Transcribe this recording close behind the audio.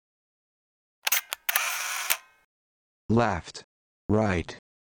left, right.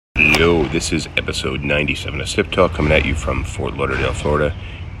 Yo, this is episode 97 of Sip Talk coming at you from Fort Lauderdale, Florida.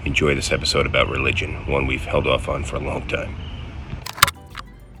 Enjoy this episode about religion, one we've held off on for a long time.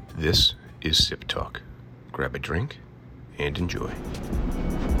 This is Sip Talk. Grab a drink and enjoy.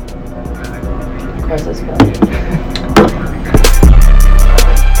 Where's this going?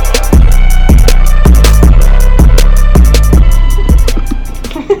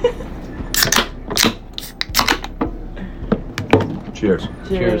 Cheers.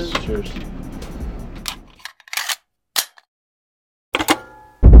 Cheers. Cheers.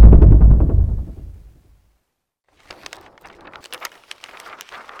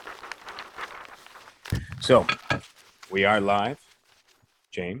 So, we are live.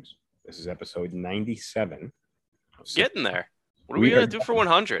 James, this is episode 97. Getting there. What are we going to do for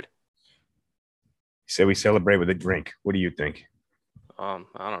 100? Say we celebrate with a drink. What do you think? I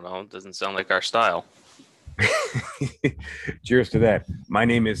don't know. It doesn't sound like our style. Cheers to that. My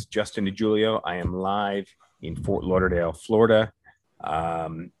name is Justin DiGiulio. I am live in Fort Lauderdale, Florida.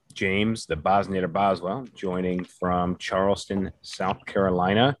 James, the Bosnator Boswell, joining from Charleston, South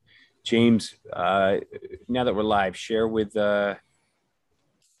Carolina. James, now that we're live, share with us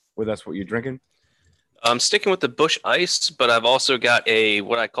what you're drinking. I'm sticking with the Busch Ice, but I've also got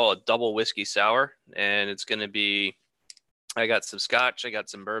what I call a double whiskey sour, and it's going to be, I got some scotch, I got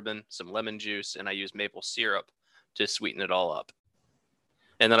some bourbon, some lemon juice, and I use maple syrup to sweeten it all up.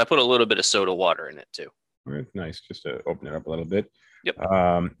 And then I put a little bit of soda water in it too. All right, nice, just to open it up a little bit. Yep.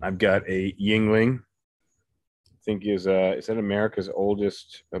 I've got a Yuengling. I think is that America's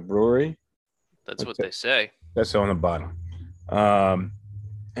oldest brewery? That's what they say. That's on the bottom.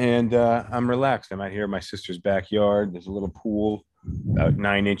 And I'm relaxed. I'm out here in my sister's backyard. There's a little pool about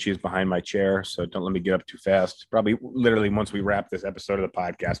 9 inches behind my chair, so don't let me get up too fast. Probably literally once we wrap this episode of the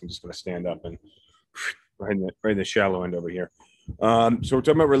podcast, I'm just going to stand up and right in the shallow end over here. So we're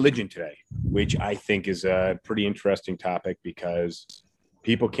talking about religion today, which I think is a pretty interesting topic because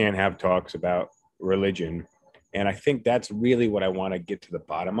people can't have talks about religion. And I think that's really what I want to get to the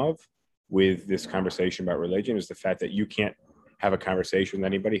bottom of with this conversation about religion is the fact that you can't have a conversation with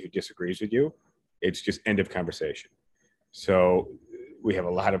anybody who disagrees with you. It's just end of conversation. So we have a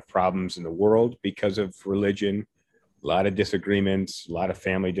lot of problems in the world because of religion, a lot of disagreements, a lot of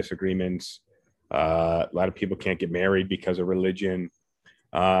family disagreements. A lot of people can't get married because of religion.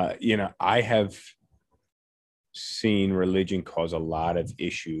 I have seen religion cause a lot of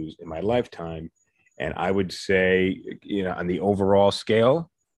issues in my lifetime. And I would say, on the overall scale,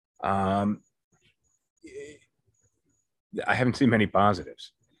 I haven't seen many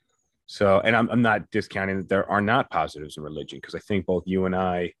positives. So, and I'm not discounting that there are not positives in religion, because I think both you and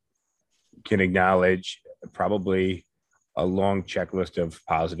I can acknowledge probably a long checklist of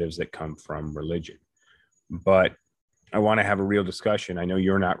positives that come from religion. But I want to have a real discussion. I know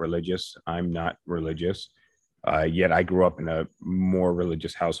you're not religious. I'm not religious. Yet I grew up in a more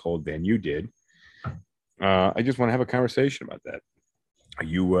religious household than you did. I just want to have a conversation about that.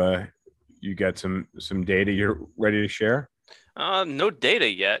 You got some data you're ready to share? No data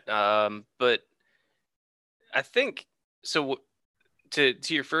yet, but I think so. To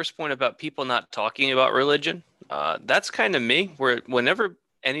your first point about people not talking about religion, that's kind of me. Where whenever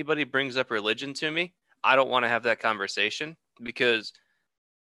anybody brings up religion to me, I don't want to have that conversation because,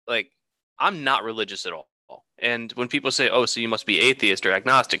 I'm not religious at all. And when people say, "Oh, so you must be atheist or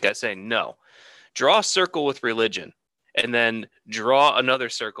agnostic," I say no. Draw a circle with religion and then draw another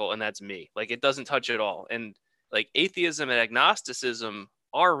circle, and that's me. It doesn't touch at all. And atheism and agnosticism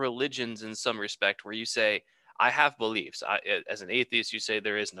are religions in some respect, where you say, I have beliefs. As an atheist, you say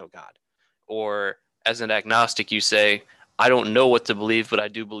there is no God. Or as an agnostic, you say, I don't know what to believe, but I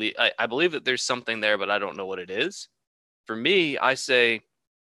do believe. I believe that there's something there, but I don't know what it is. For me, I say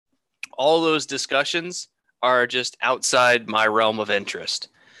all those discussions are just outside my realm of interest.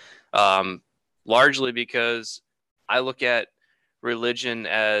 Largely because I look at religion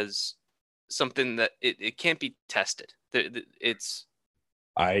as something that it can't be tested.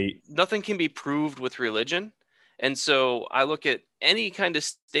 Nothing can be proved with religion. And so I look at any kind of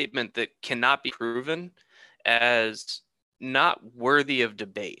statement that cannot be proven as not worthy of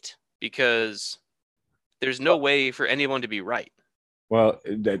debate, because there's no way for anyone to be right. Well,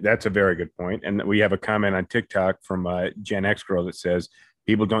 that's a very good point. And we have a comment on TikTok from Gen X girl that says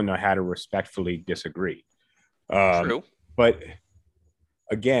people don't know how to respectfully disagree. True. But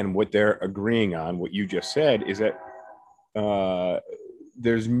again, what they're agreeing on, what you just said, is that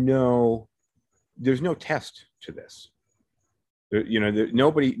there's no test to this.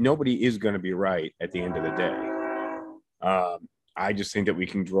 Nobody is going to be right at the end of the day. I just think that we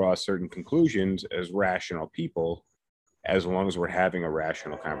can draw certain conclusions as rational people as long as we're having a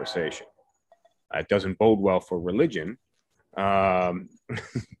rational conversation. It doesn't bode well for religion. Got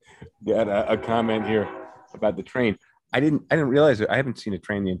a comment here about the train. I didn't realize it. I haven't seen a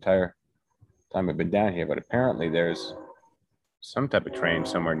train the entire time I've been down here, but apparently there's some type of train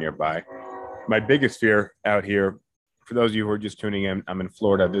somewhere nearby. My biggest fear out here, for those of you who are just tuning in, I'm in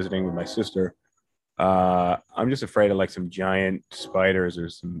Florida visiting with my sister. I'm just afraid of like some giant spiders or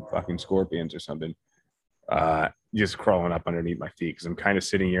some fucking scorpions or something just crawling up underneath my feet because I'm kind of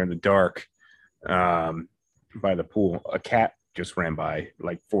sitting here in the dark by the pool. A cat just ran by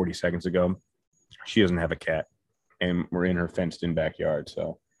like 40 seconds ago. She doesn't have a cat, and we're in her fenced-in backyard,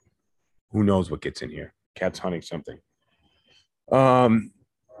 so who knows what gets in here. Cat's hunting something.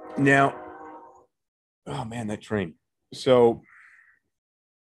 Now, oh man, that train. So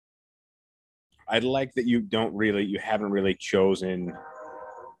I like that you haven't really chosen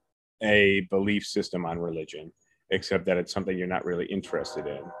a belief system on religion, except that it's something you're not really interested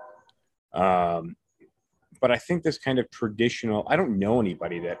in. But I think this kind of traditional, I don't know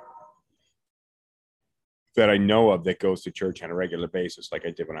anybody that I know of that goes to church on a regular basis like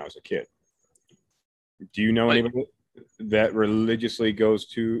I did when I was a kid. Do you know anybody that religiously goes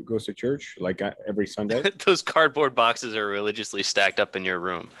to church like every Sunday? Those cardboard boxes are religiously stacked up in your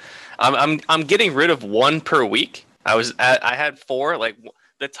room. I'm getting rid of one per week. I had 4. Like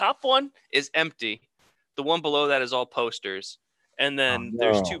the top one is empty. The one below that is all posters, and then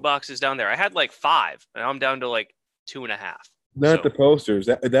there's 2 boxes down there. I had like 5, and I'm down to like 2.5. Not the posters.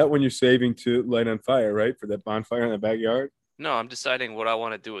 That one you're saving to light on fire, right? For that bonfire in the backyard. No, I'm deciding what I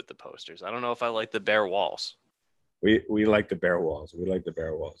want to do with the posters. I don't know if I like the bare walls. We like the bare walls. We like the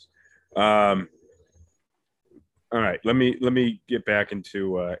bare walls. All right, let me get back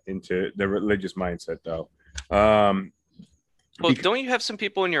into the religious mindset though. Well, don't you have some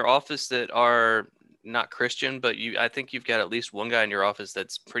people in your office that are not Christian, but I think you've got at least one guy in your office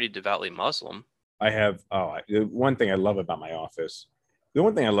that's pretty devoutly Muslim. I have. The one thing I love about my office, the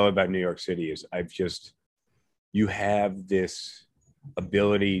one thing I love about New York City is you have this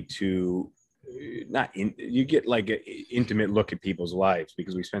ability to you get like an intimate look at people's lives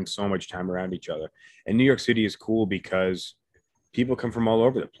because we spend so much time around each other. And New York City is cool because people come from all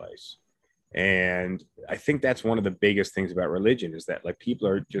over the place. And I think that's one of the biggest things about religion is that like people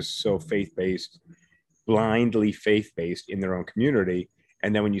are just so faith-based, blindly faith-based in their own community.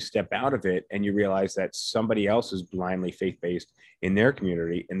 And then when you step out of it and you realize that somebody else is blindly faith-based in their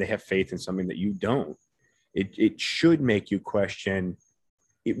community and they have faith in something that you don't, it should make you question.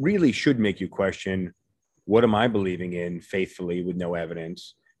 It really should make you question, what am I believing in faithfully with no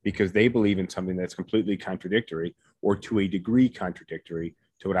evidence? Because they believe in something that's completely contradictory or to a degree contradictory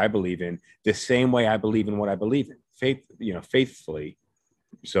to what I believe in, the same way I believe in what I believe in, faithfully.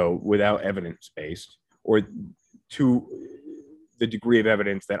 So without evidence-based, or to the degree of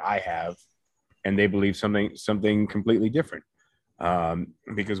evidence that I have, and they believe something completely different.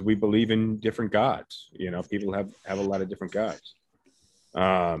 Because we believe in different gods. People have a lot of different gods.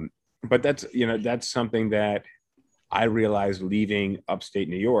 But that's something that I realized leaving upstate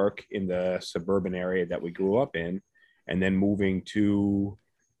New York in the suburban area that we grew up in, and then moving to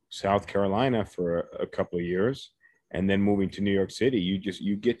South Carolina for a couple of years, and then moving to New York City.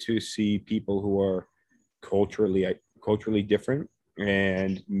 You get to see people who are culturally different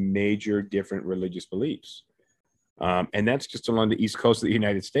and major different religious beliefs. And that's just along the East Coast of the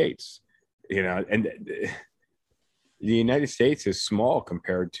United States, and the United States is small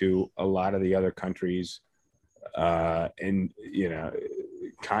compared to a lot of the other countries and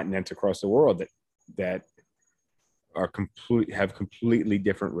continents across the world that have completely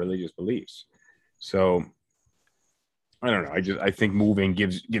different religious beliefs. So I don't know. I think moving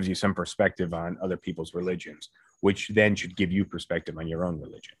gives you some perspective on other people's religions, which then should give you perspective on your own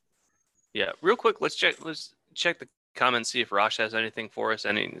religion. Yeah, real quick, let's check the comments, see if Rosh has anything for us,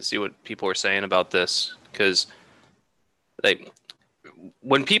 and see what people are saying about this, because like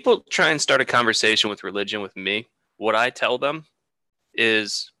when people try and start a conversation with religion with me, what I tell them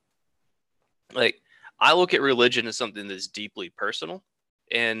is like, I look at religion as something that's deeply personal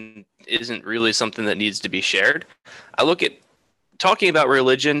and isn't really something that needs to be shared. I look at talking about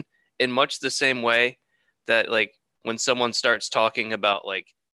religion in much the same way that like when someone starts talking about like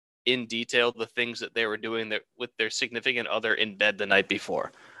in detail the things that they were doing with their significant other in bed the night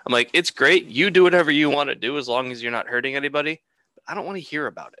before. I'm like, it's great. You do whatever you want to do as long as you're not hurting anybody. But I don't want to hear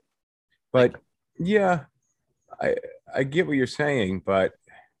about it. But yeah, I get what you're saying, but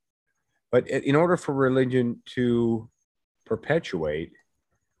in order for religion to perpetuate,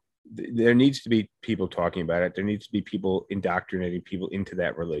 there needs to be people talking about it. There needs to be people indoctrinating people into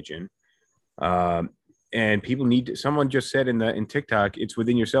that religion. and people need to, someone just said in TikTok, it's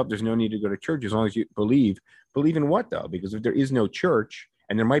within yourself. There's no need to go to church as long as you believe. Believe in what though? Because if there is no church,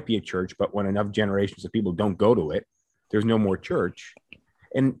 and there might be a church, but when enough generations of people don't go to it, there's no more church.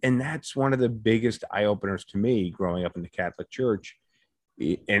 And that's one of the biggest eye openers to me growing up in the Catholic Church,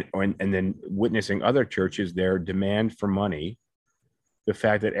 and then witnessing other churches, their demand for money, the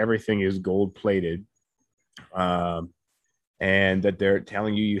fact that everything is gold plated, and that they're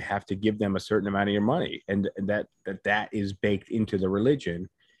telling you have to give them a certain amount of your money, and that is baked into the religion,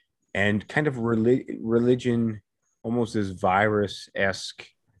 and kind of religion almost as virus-esque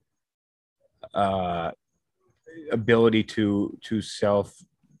ability to self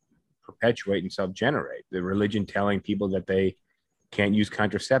perpetuate and self generate. The religion telling people that they can't use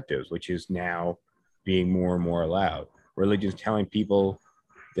contraceptives, which is now being more and more allowed. Religion's telling people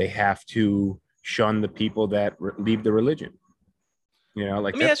they have to shun the people that leave the religion.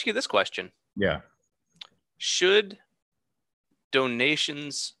 Like Let me ask you this question. Yeah. Should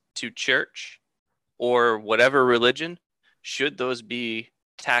donations to church or whatever religion, should those be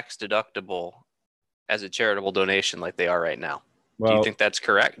tax deductible as a charitable donation like they are right now? Well, do you think that's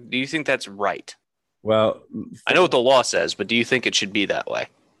correct? Do you think that's right? Well, I know what the law says, but do you think it should be that way?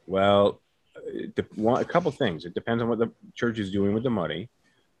 Well, a couple things. It depends on what the church is doing with the money,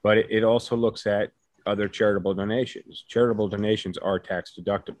 but it also looks at other charitable donations. Charitable donations are tax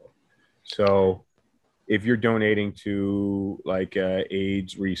deductible. So if you're donating to like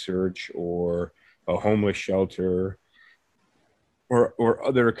AIDS research or a homeless shelter or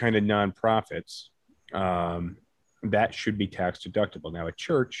other kind of nonprofits, that should be tax deductible. Now, a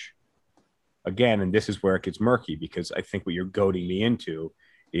church, again, and this is where it gets murky, because I think what you're goading me into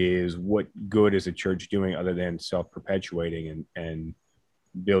is what good is a church doing other than self-perpetuating and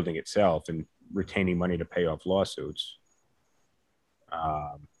building itself and retaining money to pay off lawsuits.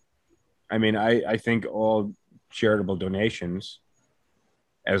 I think all charitable donations,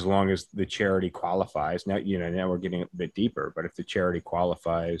 as long as the charity qualifies, now we're getting a bit deeper, but if the charity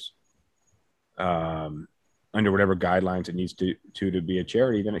qualifies under whatever guidelines it needs to be a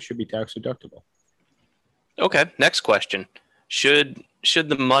charity, then it should be tax deductible. Okay, next question. Should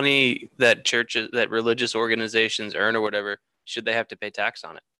the money that churches, that religious organizations earn or whatever, should they have to pay tax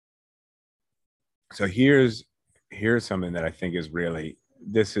on it? So here's something that I think is really,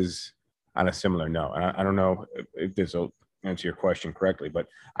 this is on a similar note. I don't know if this will answer your question correctly, but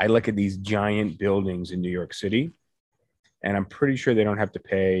I look at these giant buildings in New York City, and I'm pretty sure they don't have to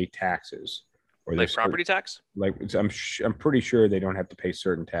pay taxes. Or like property tax? I'm pretty sure they don't have to pay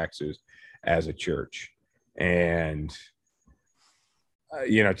certain taxes as a church. And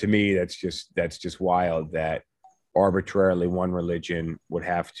to me, that's just wild that arbitrarily one religion would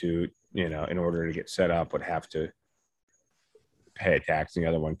have to, in order to get set up, would have to pay a tax, and the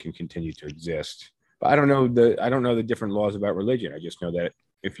other one can continue to exist. But I don't know the different laws about religion. I just know that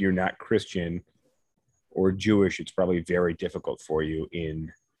if you're not Christian or Jewish, it's probably very difficult for you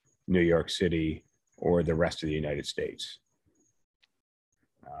in New York City or the rest of the United States.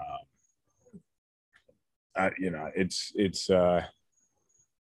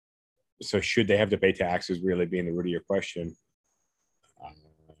 So should they have to pay taxes, really being the root of your question?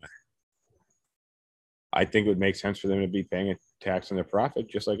 I think it would make sense for them to be paying a tax on their profit,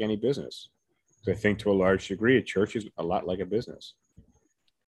 just like any business. So I think to a large degree, a church is a lot like a business.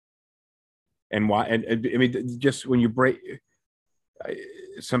 And why? And I mean, just when you break,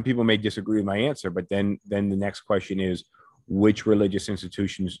 some people may disagree with my answer, but then the next question is, which religious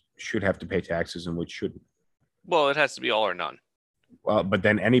institutions should have to pay taxes and which shouldn't? Well, it has to be all or none. Well, but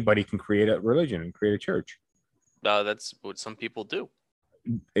then anybody can create a religion and create a church. That's what some people do.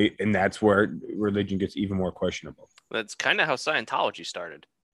 And that's where religion gets even more questionable. That's kind of how Scientology started.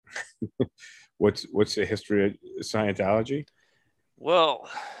 What's the history of Scientology? Well,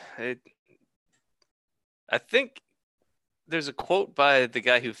 I think there's a quote by the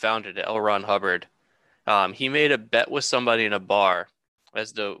guy who founded it, L. Ron Hubbard. He made a bet with somebody in a bar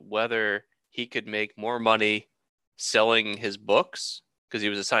as to whether he could make more money selling his books, because he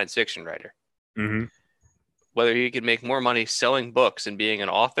was a science fiction writer. Mm-hmm. Whether he could make more money selling books and being an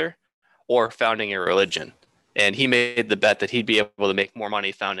author or founding a religion. And he made the bet that he'd be able to make more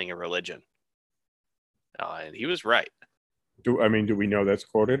money founding a religion. And he was right. Do we know that's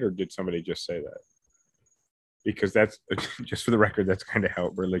quoted, or did somebody just say that? Because that's, just for the record, that's kind of how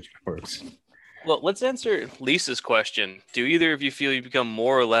religion works. Well, let's answer Lisa's question. Do either of you feel you become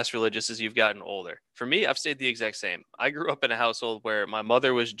more or less religious as you've gotten older? For me, I've stayed the exact same. I grew up in a household where my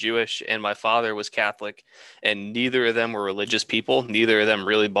mother was Jewish and my father was Catholic, and neither of them were religious people. Neither of them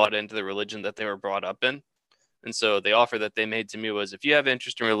really bought into the religion that they were brought up in. And so the offer that they made to me was, if you have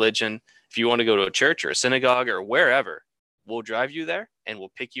interest in religion, if you want to go to a church or a synagogue or wherever, we'll drive you there and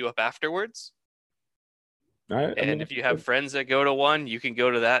we'll pick you up afterwards. I mean, And if you have friends that go to one, you can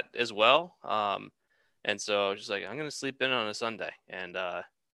go to that as well. And so I was just like, I'm going to sleep in on a Sunday. And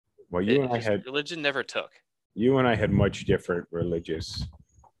well, religion never took. you and I had much different religious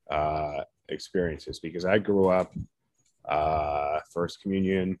experiences, because I grew up First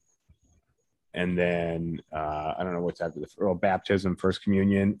Communion, and then I don't know what's after baptism, First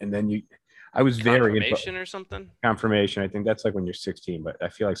Communion, and then I was very confirmation or something. Confirmation. I think that's like when you're 16, but I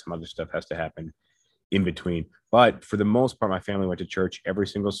feel like some other stuff has to happen in between. But for the most part, my family went to church every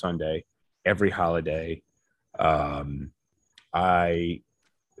single Sunday, every holiday. I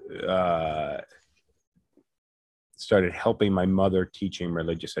started helping my mother teaching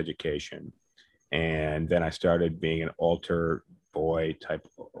religious education, and then I started being an altar boy type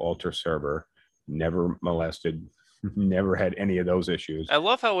altar server. Never molested, never had any of those issues. I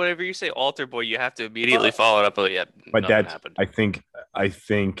love how whenever you say altar boy, you have to immediately follow it up. Yeah, but that's happened. I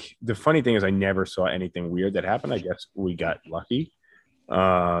think the funny thing is I never saw anything weird that happened. I guess we got lucky.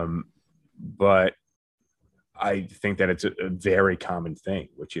 But I think that it's a very common thing,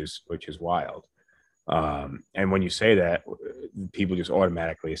 which is wild. And when you say that, people just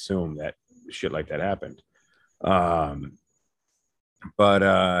automatically assume that shit like that happened. But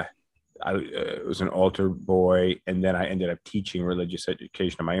I was an altar boy, and then I ended up teaching religious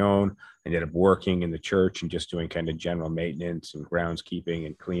education on my own. I ended up working in the church and just doing kind of general maintenance and groundskeeping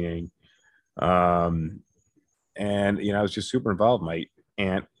and cleaning. And, I was just super involved. My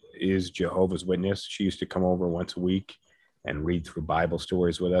aunt is Jehovah's Witness. She used to come over once a week and read through Bible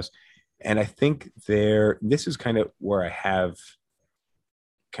stories with us. And I think this is kind of where I have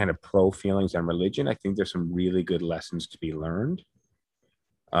kind of pro feelings on religion. I think there's some really good lessons to be learned.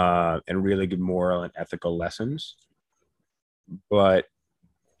 And really good moral and ethical lessons. But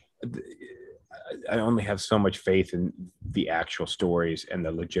I only have so much faith in the actual stories and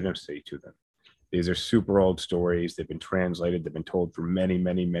the legitimacy to them. These are super old stories. They've been translated. They've been told for many,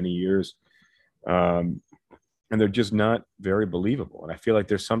 many, many years. And they're just not very believable. And I feel like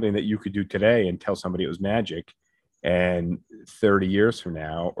there's something that you could do today and tell somebody it was magic. And 30 years from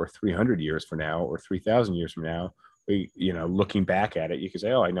now, or 300 years from now, or 3,000 years from now, looking back at it, you can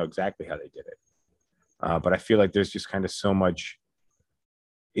say, oh, I know exactly how they did it. But I feel like there's just kind of so much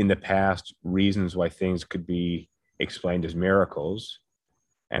in the past reasons why things could be explained as miracles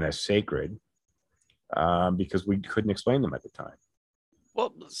and as sacred, because we couldn't explain them at the time.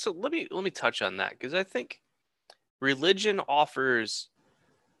 Well, so let me touch on that, because I think religion offers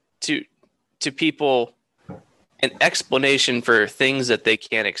to people an explanation for things that they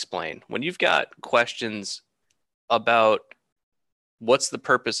can't explain. When you've got questions about what's the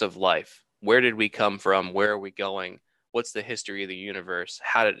purpose of life, where did we come from, where are we going, what's the history of the universe,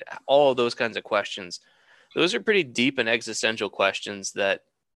 how did all of those kinds of questions, those are pretty deep and existential questions that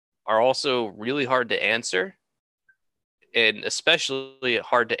are also really hard to answer, and especially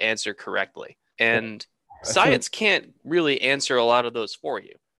hard to answer correctly. And science can't really answer a lot of those for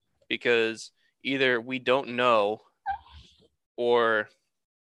you, because either we don't know, or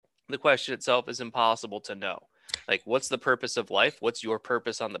the question itself is impossible to know. Like, what's the purpose of life? What's your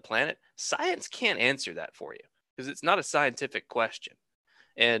purpose on the planet? Science can't answer that for you, because it's not a scientific question.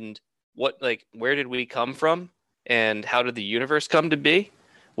 And where did we come from? And how did the universe come to be?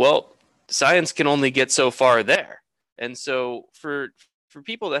 Well, science can only get so far there. And so for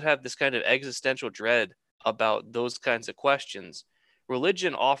people that have this kind of existential dread about those kinds of questions,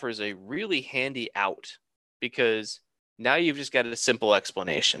 religion offers a really handy out, because now you've just got a simple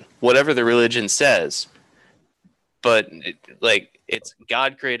explanation. Whatever the religion says, but it's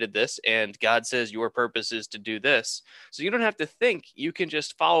God created this, and God says your purpose is to do this. So you don't have to think. You can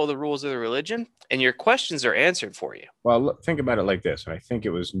just follow the rules of the religion, and your questions are answered for you. Well, think about it like this, and I think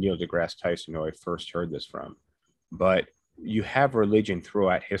it was Neil deGrasse Tyson who I first heard this from. But you have religion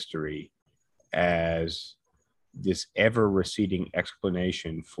throughout history as this ever-receding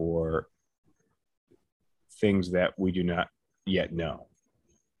explanation for things that we do not yet know.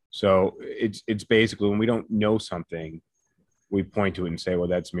 So it's basically, when we don't know something, we point to it and say, well,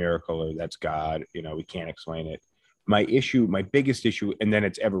 that's miracle, or that's God. We can't explain it. My biggest issue, and then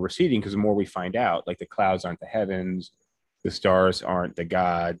it's ever receding, because the more we find out, like the clouds aren't the heavens, the stars aren't the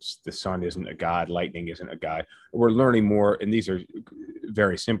gods, the sun isn't a god, lightning isn't a god. We're learning more, and these are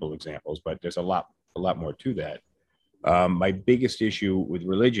very simple examples, but there's a lot more to that. My biggest issue with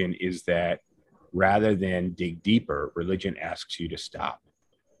religion is that rather than dig deeper, religion asks you to stop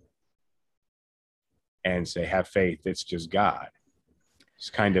and say, have faith, it's just God. It's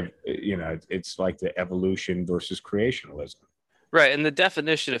kind of, it's like the evolution versus creationalism. Right. And the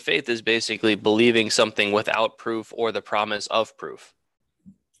definition of faith is basically believing something without proof or the promise of proof.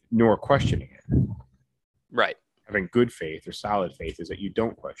 Nor questioning it. Right. Having good faith or solid faith is that you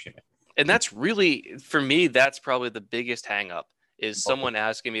don't question it. And that's really, for me, that's probably the biggest hang up is someone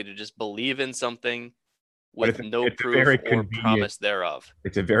asking me to just believe in something with no proof or promise thereof.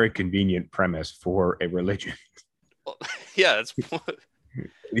 It's a very convenient premise for a religion. Well, yeah, that's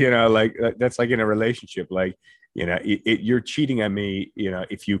like that's like in a relationship. Like, you're cheating on me.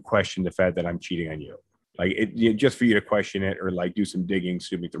 If you question the fact that I'm cheating on you, like just for you to question it or like do some digging,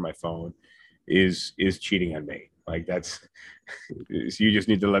 snooping through my phone, is cheating on me. Like that's you just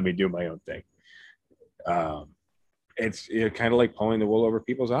need to let me do my own thing. It's kind of like pulling the wool over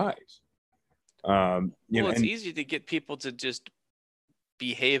people's eyes. It's easy to get people to just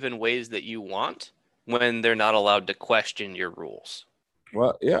behave in ways that you want when they're not allowed to question your rules.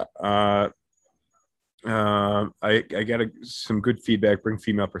 Well, yeah. I got some good feedback. Bring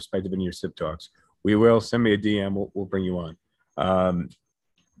female perspective in your SIP talks. We will. Send me a DM. We'll bring you on.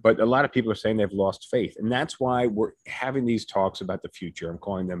 But a lot of people are saying they've lost faith. And that's why we're having these talks about the future. I'm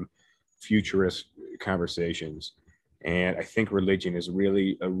calling them futurist conversations. And I think religion is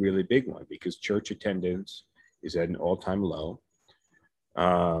really a really big one because church attendance is at an all-time low.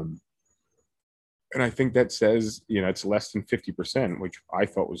 And I think that says, it's less than 50%, which I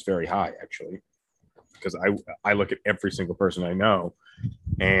thought was very high, actually, because I look at every single person I know.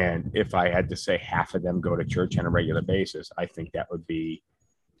 And if I had to say half of them go to church on a regular basis, I think that would be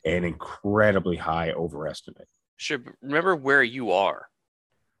an incredibly high overestimate. Sure. But remember where you are.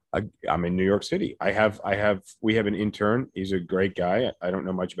 I'm in New York City. we have an intern. He's a great guy. I don't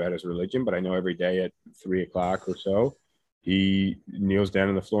know much about his religion, but I know every day at 3:00 or so, he kneels down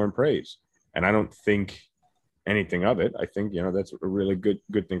on the floor and prays. And I don't think anything of it. I think, that's a really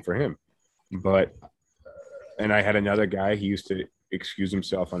good thing for him. But, and I had another guy, he used to excuse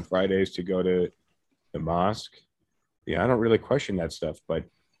himself on Fridays to go to the mosque. Yeah, I don't really question that stuff, but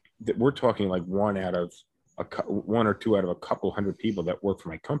we're talking like one or two out of a couple hundred people that work for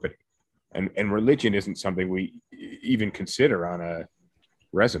my company. And religion isn't something we even consider on a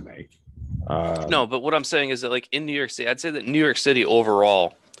resume. No, but what I'm saying is that like in New York City, I'd say that New York City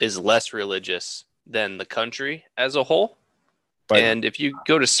overall is less religious than the country as a whole. And if you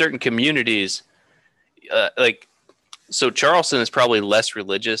go to certain communities, so Charleston is probably less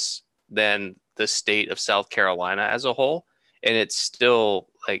religious than the state of South Carolina as a whole. And it's still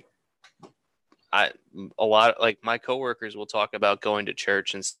like, a lot like my coworkers will talk about going to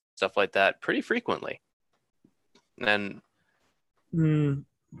church and stuff like that pretty frequently. And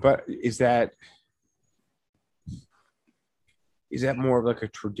but is that more of like a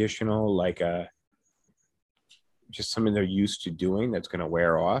traditional, like just something they're used to doing that's going to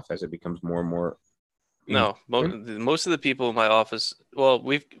wear off as it becomes more and more? No, most of the people in my office,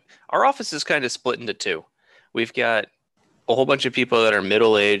 our office is kind of split into two. We've got a whole bunch of people that are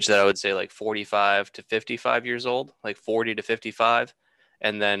middle-aged that I would say like 45 to 55 years old, like 40 to 55.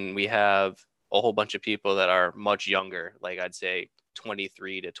 And then we have a whole bunch of people that are much younger, like I'd say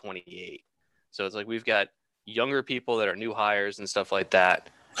 23 to 28. So it's like we've got younger people that are new hires and stuff like that.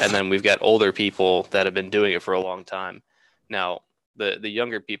 And then we've got older people that have been doing it for a long time. Now, the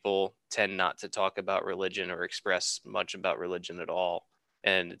younger people tend not to talk about religion or express much about religion at all.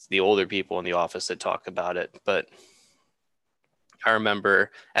 And it's the older people in the office that talk about it. But I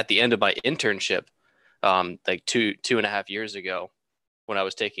remember at the end of my internship, like two and a half years ago, when I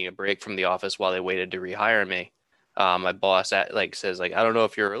was taking a break from the office while they waited to rehire me, my boss says like, I don't know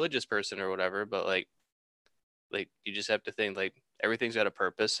if you're a religious person or whatever, but like you just have to think like everything's got a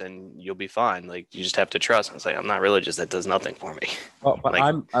purpose and you'll be fine. Like you just have to trust. And it's like, I'm not religious. That does nothing for me. Well, but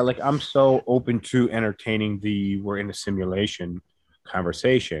I'm so open to entertaining we're in a simulation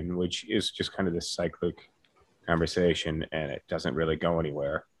conversation, which is just kind of this cyclic conversation and it doesn't really go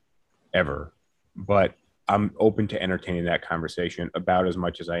anywhere ever. But I'm open to entertaining that conversation about as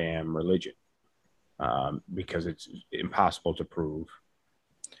much as I am religion, because it's impossible to prove.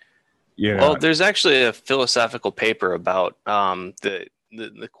 Well, there's actually a philosophical paper about the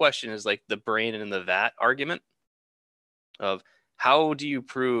question is like the brain and the vat argument of how do you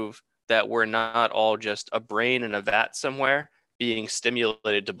prove that we're not all just a brain in a vat somewhere being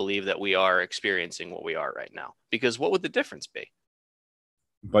stimulated to believe that we are experiencing what we are right now? Because what would the difference be?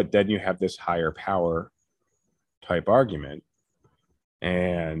 But then you have this higher power type argument,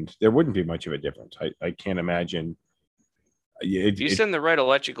 and there wouldn't be much of a difference. I can't imagine. If you send the right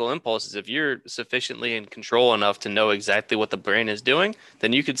electrical impulses, if you're sufficiently in control enough to know exactly what the brain is doing,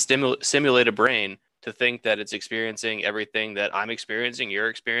 then you could simulate a brain to think that it's experiencing everything that I'm experiencing, you're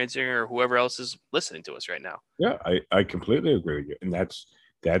experiencing, or whoever else is listening to us right now. Yeah, I completely agree with you. And that's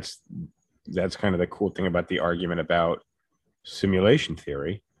kind of the cool thing about the argument about simulation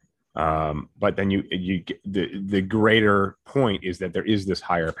theory. But then you get the greater point is that there is this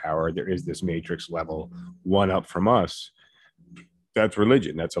higher power, there is this matrix level one up from us. That's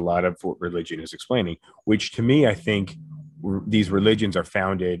religion. That's a lot of what religion is explaining, which to me, I think these religions are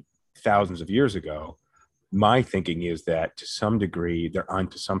founded thousands of years ago. My thinking is that to some degree, they're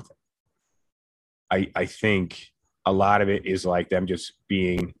onto something. I think a lot of it is like them just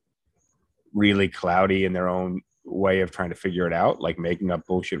being really cloudy in their own way of trying to figure it out, like making up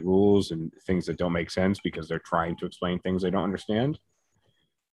bullshit rules and things that don't make sense because they're trying to explain things they don't understand.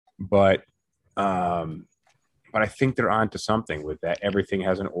 But I think they're onto something with that. Everything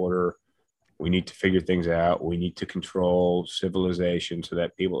has an order. We need to figure things out. We need to control civilization so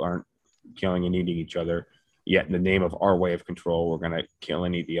that people aren't killing and eating each other. Yet in the name of our way of control, we're going to kill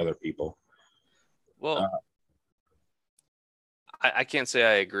and eat the other people. Well, I can't say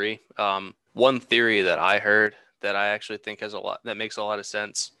I agree. One theory that I heard that I actually think that makes a lot of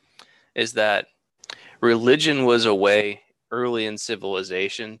sense is that religion was a way early in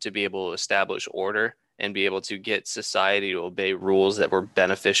civilization to be able to establish order and be able to get society to obey rules that were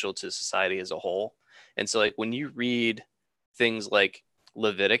beneficial to society as a whole. And so like when you read things like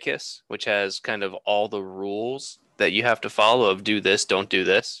Leviticus, which has kind of all the rules that you have to follow of do this, don't do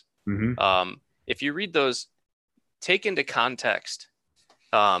this. Mm-hmm. If you read those, take into context.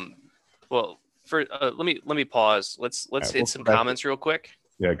 Well, for let me pause. Let's hit some comments real quick.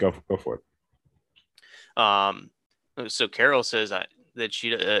 Yeah, go for it. So Carol says that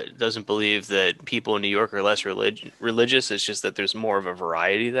she doesn't believe that people in New York are less religious. It's just that there's more of a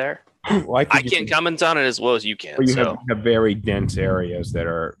variety there. Well, I can't comment on it as well as you can. Well, you have very dense areas that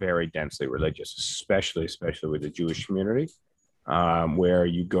are very densely religious, especially with the Jewish community, where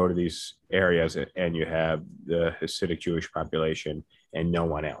you go to these areas and you have the Hasidic Jewish population and no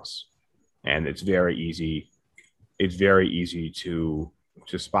one else. And it's very easy to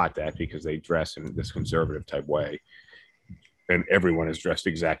spot that because they dress in this conservative type way. And everyone is dressed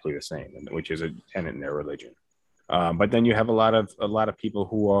exactly the same, which is a tenet in their religion. But then you have a lot of people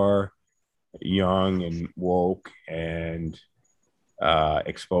who are young and woke and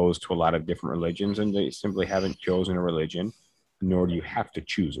exposed to a lot of different religions, and they simply haven't chosen a religion, nor do you have to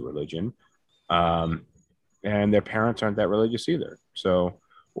choose a religion. And their parents aren't that religious either. So,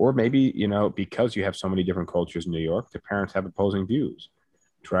 or maybe, because you have so many different cultures in New York, the parents have opposing views.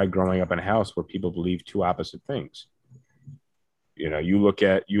 Try growing up in a house where people believe two opposite things. You look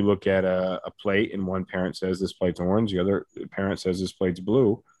at a plate and one parent says this plate's orange, the other parent says this plate's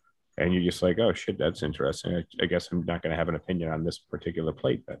blue, and you're just like, oh shit, that's interesting. I guess I'm not going to have an opinion on this particular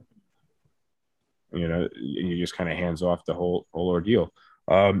plate then. You just kind of hands off the whole ordeal.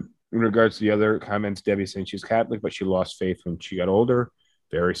 In regards to the other comments, Debbie saying she's Catholic, but she lost faith when she got older.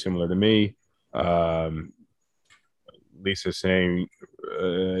 Very similar to me. Lisa saying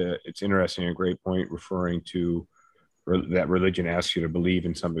it's interesting, a great point, referring to that religion asks you to believe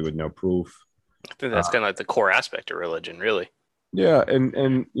in something with no proof. I think that's kind of like the core aspect of religion, really. Yeah,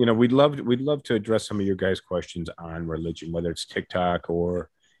 and we'd love to address some of your guys' questions on religion, whether it's TikTok or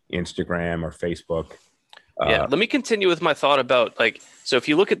Instagram or Facebook. Yeah, let me continue with my thought about so if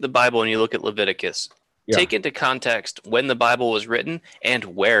you look at the Bible and you look at Leviticus, take into context when the Bible was written and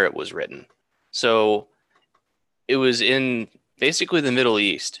where it was written. So it was in basically the Middle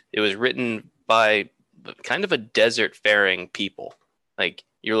East. It was written by kind of a desert-faring people. Like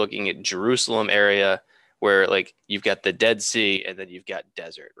you're looking at Jerusalem area where you've got the Dead Sea and then you've got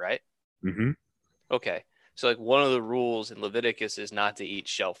desert, right? Mm-hmm. Okay. So one of the rules in Leviticus is not to eat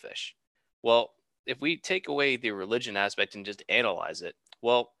shellfish. Well, if we take away the religion aspect and just analyze it,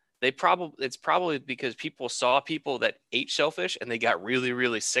 well, it's probably because people saw people that ate shellfish and they got really,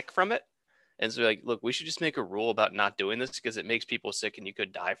 really sick from it. And so look, we should just make a rule about not doing this because it makes people sick and you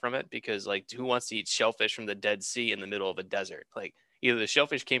could die from it, because who wants to eat shellfish from the Dead Sea in the middle of a desert? Either the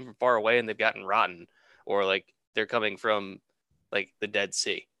shellfish came from far away and they've gotten rotten, or they're coming from the Dead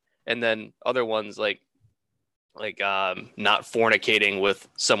Sea. And then other ones not fornicating with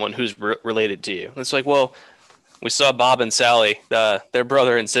someone who's related to you. It's well, we saw Bob and Sally, their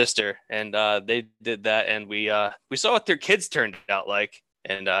brother and sister, and they did that, and we saw what their kids turned out like,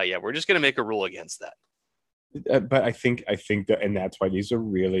 and we're just gonna make a rule against that. But I think that, and that's why these are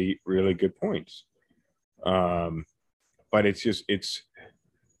really, really good points. But it's.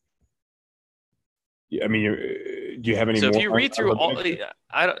 I mean, do you have any? So more if you read through all,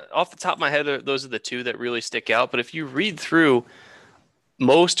 off the top of my head, those are the two that really stick out. But if you read through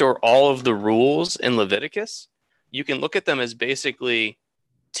most or all of the rules in Leviticus, you can look at them as basically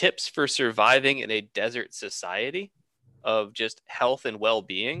tips for surviving in a desert society of just health and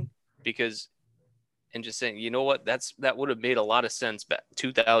well-being, because and just saying, you know what, that would have made a lot of sense back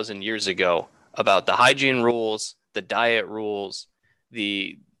 2,000 years ago about the hygiene rules, the diet rules,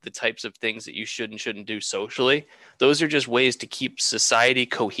 the types of things that you should and shouldn't do socially. Those are just ways to keep society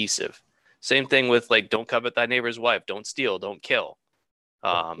cohesive. Same thing with like, don't covet thy neighbor's wife, don't steal, don't kill.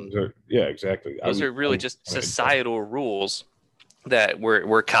 Yeah, exactly. Those are really just societal rules that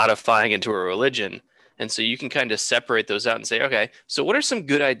we're codifying into a religion. And so you can kind of separate those out and say, okay, so what are some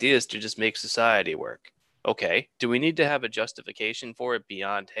good ideas to just make society work? Okay, do we need to have a justification for it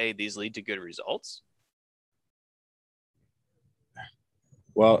beyond, hey, these lead to good results?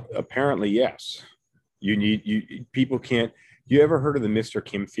 Well, apparently, yes. People can't. You ever heard of the Mr.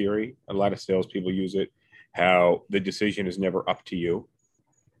 Kim theory? A lot of salespeople use it. How the decision is never up to you.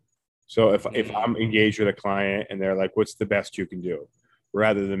 So if I'm engaged with a client and they're like, "What's the best you can do?"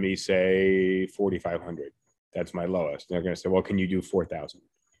 rather than me say 4,500, that's my lowest. And they're going to say, "Well, can you do 4,000?"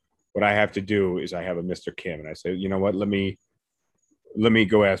 What I have to do is I have a Mr. Kim, and I say, "You know what? Let me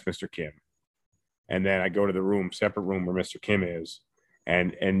go ask Mr. Kim." And then I go to the separate room where Mr. Kim is,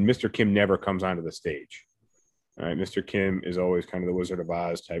 and Mr. Kim never comes onto the stage. All right, Mr. Kim is always kind of the Wizard of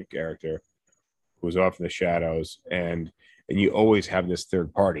Oz type character who's off in the shadows, and you always have this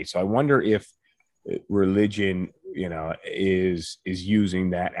third party. So I wonder if religion, is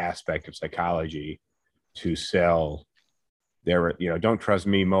using that aspect of psychology to sell their, don't trust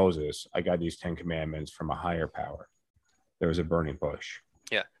me, Moses. I got these 10 commandments from a higher power. There was a burning bush.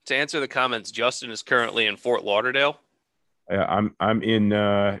 Yeah. To answer the comments, Justin is currently in Fort Lauderdale. I'm in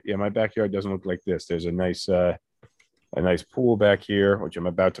my backyard doesn't look like this. There's a nice pool back here, which I'm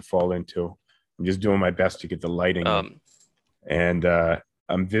about to fall into. I'm just doing my best to get the lighting. And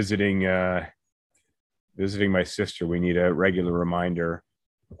I'm visiting my sister. We need a regular reminder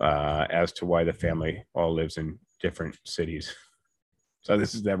as to why the family all lives in different cities. So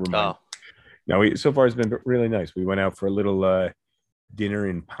this is that reminder. Now, so far it's been really nice. We went out for a little dinner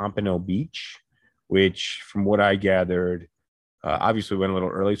in Pompano Beach, which, from what I gathered, obviously went a little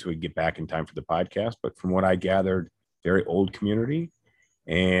early so we could get back in time for the podcast. But from what I gathered, very old community.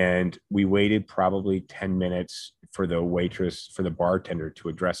 And we waited probably 10 minutes for the bartender to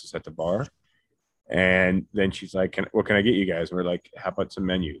address us at the bar. And then she's like, what can I get you guys? And we're like, how about some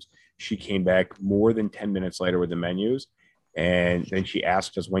menus? She came back more than 10 minutes later with the menus. And then she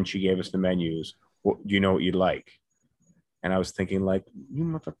asked us, when she gave us the menus, do you know what you'd like? And I was thinking, like, you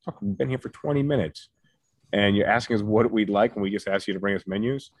motherfucker, we've been here for 20 minutes. And you're asking us what we'd like when we just asked you to bring us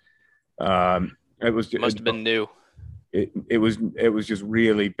menus. It must have been new. It was just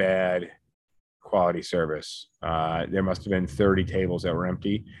really bad quality service. There must have been 30 tables that were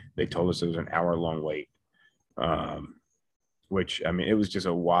empty. They told us it was an hour-long wait, which, I mean, it was just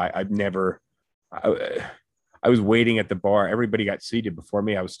I was waiting at the bar. Everybody got seated before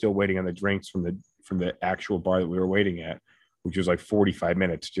me. I was still waiting on the drinks from the actual bar that we were waiting at, which was like 45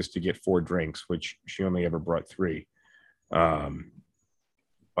 minutes just to get 4 drinks, which she only ever brought 3.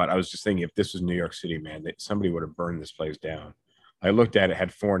 But I was just thinking, if this was New York City, man, that somebody would have burned this place down. I looked at it,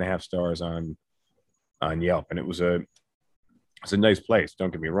 had 4.5 stars on Yelp, and it's a nice place.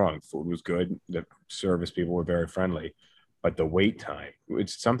 Don't get me wrong. The food was good. The service people were very friendly, but the wait time,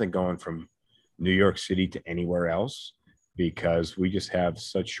 it's something going from New York City to anywhere else, because we just have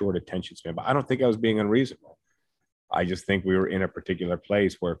such short attention span. But I don't think I was being unreasonable. I just think we were in a particular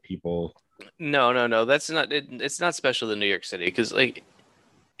place where people. No. That's not. It's not special to New York City, because like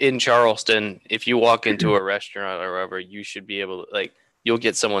in Charleston, if you walk into a restaurant or wherever, you should be able to, like, you'll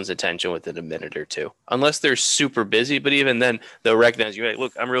get someone's attention within a minute or two, unless they're super busy. But even then, they'll recognize you. Like,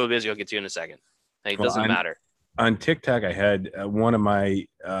 look, I'm really busy. I'll get to you in a second. Like, it doesn't matter. On TikTok, I had one of my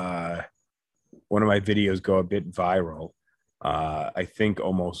videos go a bit viral. I think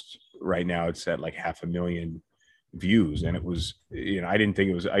almost right now it's at like 500,000 views, and it was, I didn't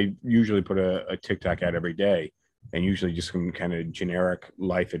think it was. I usually put a TikTok ad every day, and usually just some kind of generic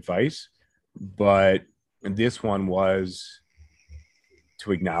life advice. But this one was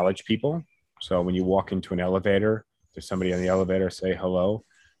to acknowledge people. So when you walk into an elevator, there's somebody on the elevator, say hello.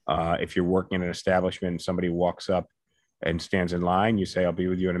 If you're working in an establishment and somebody walks up and stands in line, you say, I'll be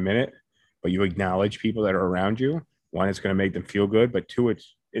with you in a minute. But you acknowledge people that are around you. One, it's going to make them feel good. But 2,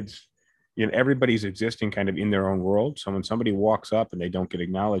 it's everybody's existing kind of in their own world. So when somebody walks up and they don't get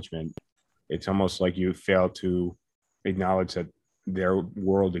acknowledgement, it's almost like you fail to acknowledge that their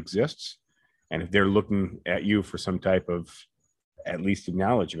world exists. And if they're looking at you for some type of at least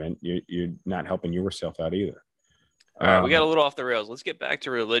acknowledgement, you're not helping yourself out either. All right, we got a little off the rails. Let's get back to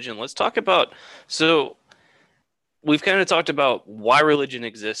religion. Let's talk about, so we've kind of talked about why religion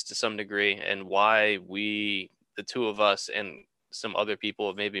exists to some degree and why we, the two of us and some other people,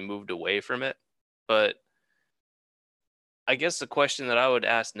 have maybe moved away from it. But I guess the question that I would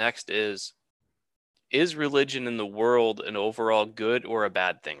ask next is religion in the world an overall good or a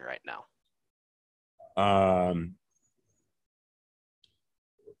bad thing right now?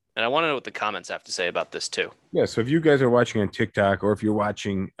 And I want to know what the comments have to say about this too. Yeah, so if you guys are watching on TikTok or if you're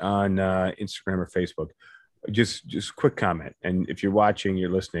watching on Instagram or Facebook, just quick comment. And if you're watching,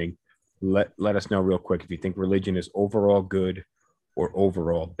 you're listening, let us know real quick if you think religion is overall good or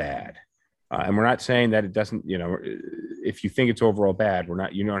overall bad. And we're not saying that it doesn't, if you think it's overall bad,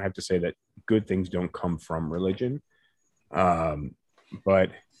 you don't have to say that good things don't come from religion.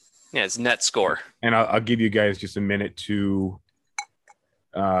 But yeah, it's net score. And I'll give you guys just a minute to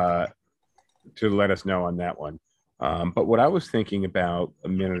let us know on that one. But what I was thinking about a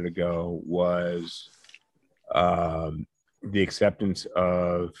minute ago was the acceptance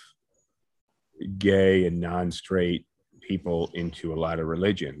of gay and non-straight people into a lot of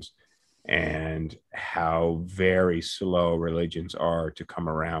religions and how very slow religions are to come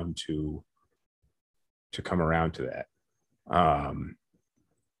around to that,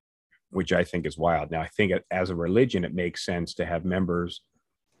 which I think is wild. Now, I think as a religion, it makes sense to have members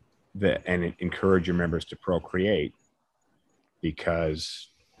and encourage your members to procreate because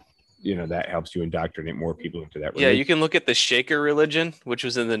that helps you indoctrinate more people into that religion. Yeah, you can look at the Shaker religion, which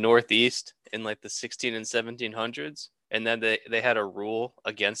was in the Northeast in like the 16 and 1700s, and then they had a rule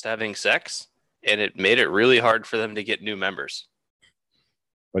against having sex, and it made it really hard for them to get new members.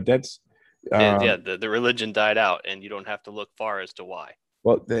 But that's the religion died out, and you don't have to look far as to why.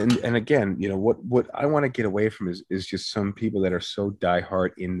 Well, and again, what I want to get away from is just some people that are so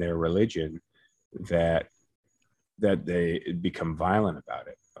diehard in their religion that they become violent about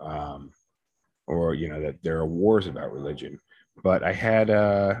it, or that there are wars about religion. But I had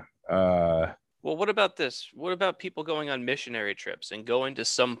well, what about this? What about people going on missionary trips and going to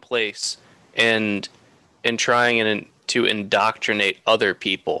some place and trying to indoctrinate other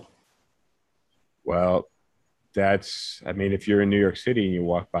people? Well, if you're in New York City and you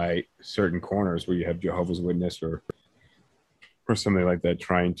walk by certain corners where you have Jehovah's Witness or something like that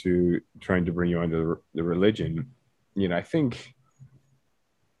trying to bring you under the religion, I think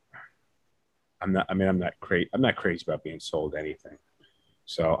I'm not crazy about being sold anything.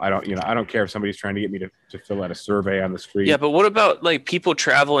 So I don't care if somebody's trying to get me to fill out a survey on the street. Yeah, but what about like people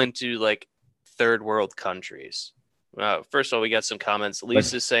traveling to like third world countries? First of all, we got some comments.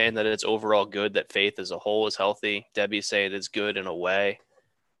 Lisa's saying that it's overall good, that faith as a whole is healthy. Debbie's saying it's good in a way.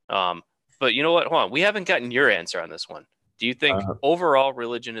 But you know what? Hold on. We haven't gotten your answer on this one. Do you think overall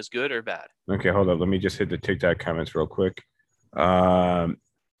religion is good or bad? Okay, hold on. Let me just hit the TikTok comments real quick.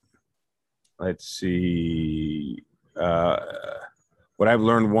 Let's see. What I've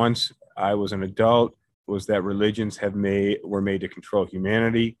learned once I was an adult was that religions were made to control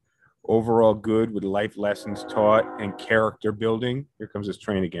humanity. Overall good with life lessons taught and character building. Here comes this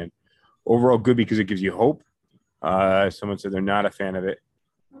train again. Overall good because it gives you hope. Someone said they're not a fan of it.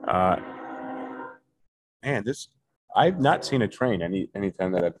 I've not seen a train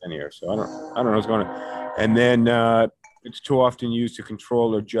anytime that I've been here, so I don't know what's going on. And then it's too often used to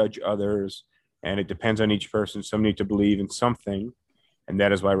control or judge others, and it depends on each person. Some need to believe in something, and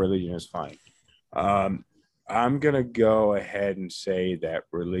that is why religion is fine. I'm going to go ahead and say that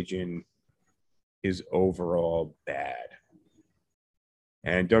religion is overall bad.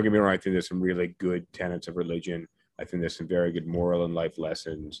 And don't get me wrong, I think there's some really good tenets of religion. I think there's some very good moral and life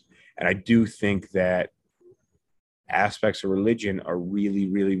lessons. And I do think that aspects of religion are really,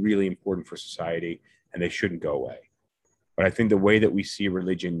 really, really important for society, and they shouldn't go away. But I think the way that we see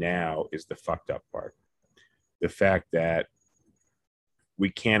religion now is the fucked up part. The fact that we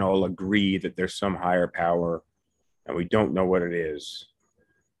can't all agree that there's some higher power and we don't know what it is.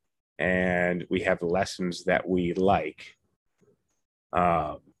 And we have lessons that we like.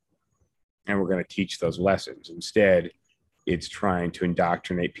 And we're going to teach those lessons. Instead, it's trying to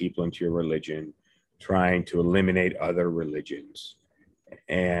indoctrinate people into your religion, trying to eliminate other religions.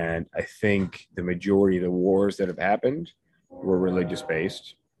 And I think the majority of the wars that have happened were religious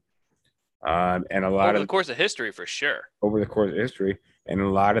based. And a lot over the course of history, for sure. Over the course of history, and a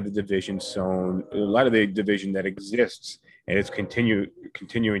lot of the division that exists and it's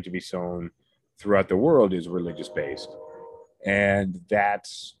continuing to be sown throughout the world is religious based. And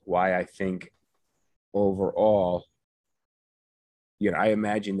that's why I think overall, I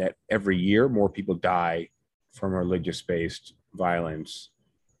imagine that every year more people die from religious based violence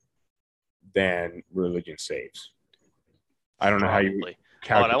than religion saves. I don't know how you Probably.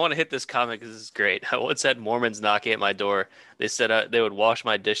 Oh, and I calculate. want to hit this comment because this is great. I once had Mormons knocking at my door. They said they would wash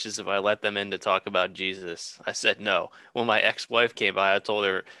my dishes if I let them in to talk about Jesus. I said no. When my ex-wife came by, I told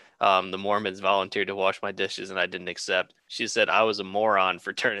her the Mormons volunteered to wash my dishes, and I didn't accept. She said I was a moron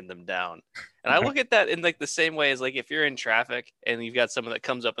for turning them down. And I look at that in like the same way as like if you're in traffic and you've got someone that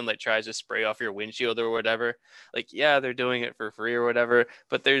comes up and like tries to spray off your windshield or whatever. Like, yeah, they're doing it for free or whatever,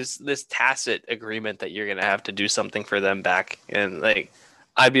 but there's this tacit agreement that you're gonna have to do something for them back. And like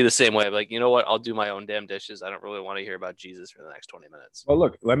I'd be the same way. Like, you know what? I'll do my own damn dishes. I don't really want to hear about Jesus for the next 20 minutes. Well,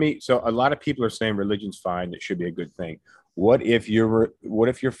 look, so a lot of people are saying religion's fine. It should be a good thing. What if you're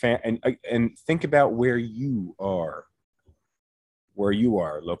and think about where you are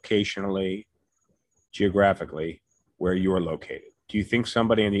locationally, geographically, where you are located. Do you think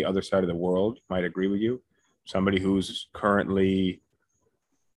somebody on the other side of the world might agree with you? Somebody who's currently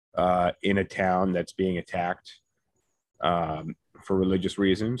in a town that's being attacked for religious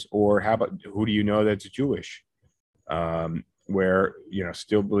reasons, or how about who do you know that's Jewish, where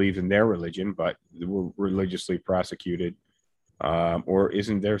still believes in their religion but were religiously prosecuted, or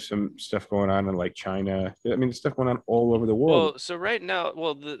isn't there some stuff going on in like China? I mean, there's stuff going on all over the world. Well, so right now,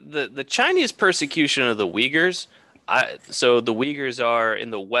 well, the Chinese persecution of the Uyghurs, so the Uyghurs are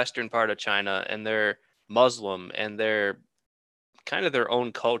in the western part of China and they're Muslim and they're kind of their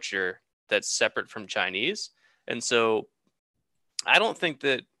own culture that's separate from Chinese. And so I don't think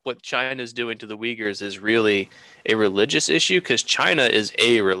that what China is doing to the Uyghurs is really a religious issue because China is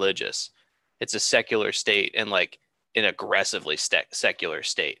a-religious. It's a secular state and like an aggressively secular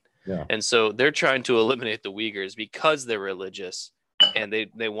state. Yeah. And so they're trying to eliminate the Uyghurs because they're religious and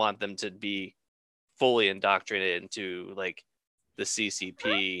they want them to be fully indoctrinated into like the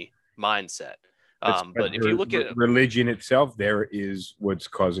CCP mindset. But if you look at religion itself, there is what's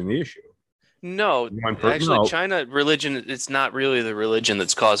causing the issue. no, actually, No. China religion, it's not really the religion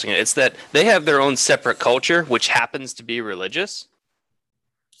that's causing it. It's that they have their own separate culture, which happens to be religious,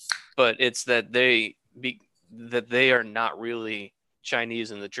 but it's that they are not really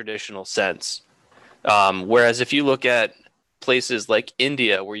Chinese in the traditional sense. Whereas if you look at places like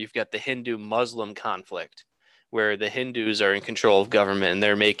India, where you've got the Hindu-Muslim conflict, where the Hindus are in control of government and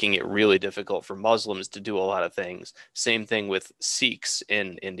they're making it really difficult for Muslims to do a lot of things. Same thing with Sikhs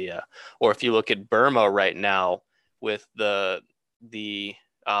in India. Or if you look at Burma right now with the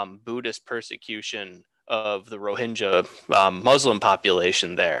Buddhist persecution of the Rohingya Muslim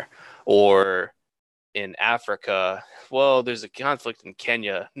population there, or in Africa, well, there's a conflict in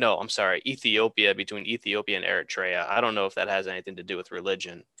Kenya. No, I'm sorry, Ethiopia, between Ethiopia and Eritrea. I don't know if that has anything to do with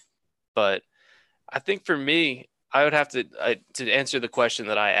religion, but I think for me, I would have to answer the question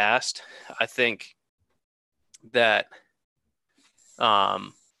that I asked. I think that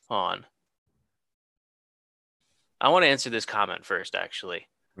hold on. I want to answer this comment first, actually.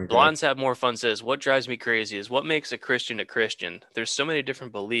 Okay. Blondes Have More Fun says, what drives me crazy is what makes a Christian a Christian. There's so many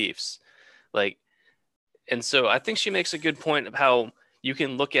different beliefs. And so I think she makes a good point of how you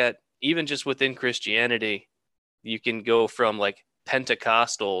can look at, even just within Christianity, you can go from like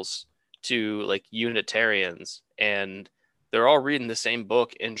Pentecostals to like Unitarians, and they're all reading the same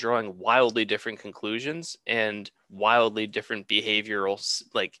book and drawing wildly different conclusions and wildly different behavioral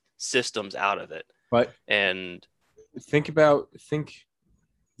like systems out of it. But and think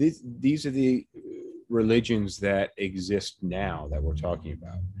these are the religions that exist now that we're talking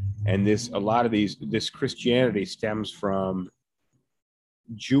about, and this Christianity stems from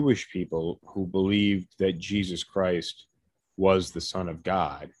Jewish people who believed that Jesus Christ was the Son of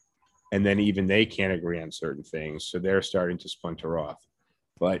God. And then even they can't agree on certain things, so they're starting to splinter off.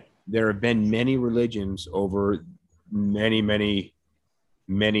 But there have been many religions over many, many,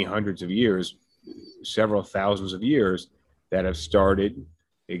 many hundreds of years, several thousands of years, that have started,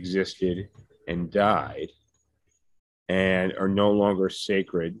 existed, and died, and are no longer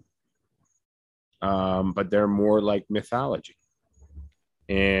sacred, but they're more like mythology.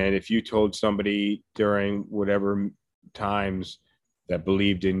 And if you told somebody during whatever times that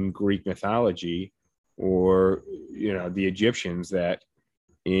believed in Greek mythology, or the Egyptians, that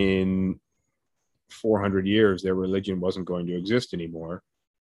in 400 years their religion wasn't going to exist anymore,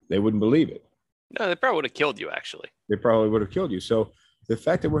 they wouldn't believe it. No, they probably would have killed you, actually. They probably would have killed you. So the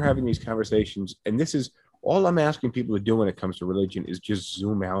fact that we're having these conversations, and this is all I'm asking people to do when it comes to religion, is just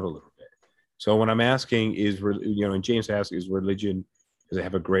zoom out a little bit. So when I'm asking and James asks, is religion, does it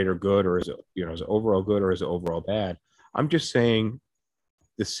have a greater good, or is it, is it overall good, or is it overall bad? I'm just saying,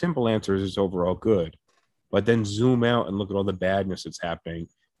 the simple answer is it's overall good, but then zoom out and look at all the badness that's happening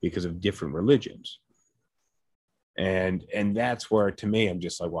because of different religions. And that's where, to me, I'm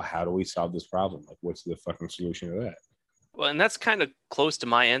just like, well, how do we solve this problem? Like, what's the fucking solution to that? Well, and that's kind of close to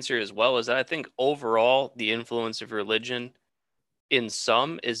my answer as well, is that I think overall the influence of religion in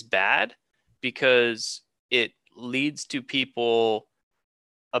some is bad because it leads to people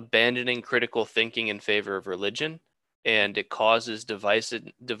abandoning critical thinking in favor of religion, and it causes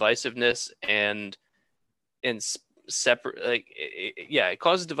divisiveness and separate, like, it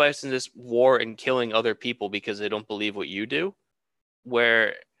causes divisiveness, war, and killing other people because they don't believe what you do.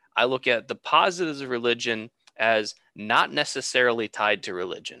 Where I look at the positives of religion as not necessarily tied to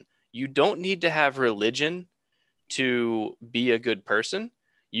religion. You don't need to have religion to be a good person.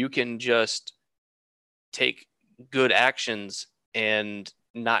 You can just take good actions and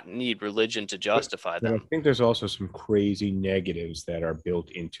not need religion to justify But I them. think there's also some crazy negatives that are built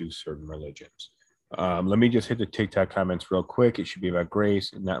into certain religions. Let me just hit the TikTok comments real quick. It should be about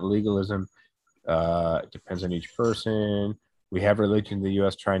grace and not legalism. It depends on each person. We have religion in the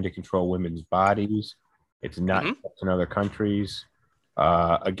U.S. trying to control women's bodies. It's not Mhm. in other countries.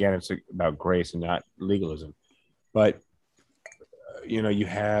 Again, it's about grace and not legalism. But you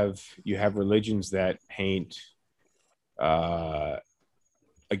have religions that paint.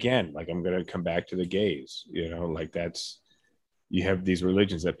 Again, like I'm going to come back to the gays. Like that's you have these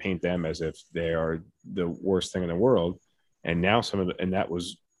religions that paint them as if they are the worst thing in the world, and now and that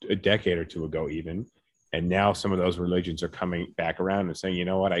was a decade or two ago even, and now some of those religions are coming back around and saying, you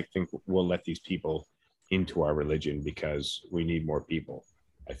know what, I think we'll let these people into our religion because we need more people.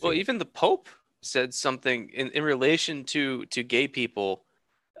 I Well, feel. even the Pope said something in relation to gay people.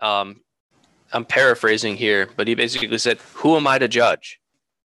 Um, I'm paraphrasing here, but he basically said, "Who am I to judge?"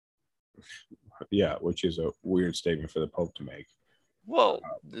 Yeah, which is a weird statement for the Pope to make. Well,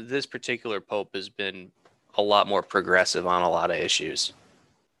 this particular Pope has been a lot more progressive on a lot of issues.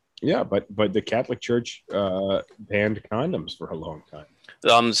 Yeah, but the Catholic Church banned condoms for a long time,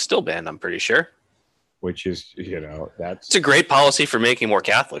 Still banned, I'm pretty sure. which is It's a great policy for making more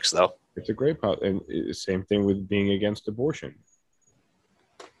Catholics, though. it's a great and same thing with being against abortion.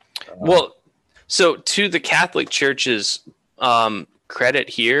 Well, so to the Catholic Church's credit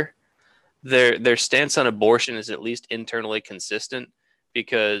here, their stance on abortion is at least internally consistent,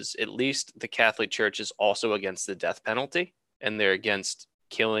 because at least the Catholic Church is also against the death penalty and they're against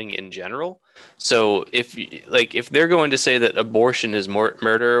killing in general. So if they're going to say that abortion is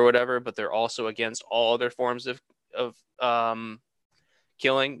murder or whatever, but they're also against all other forms of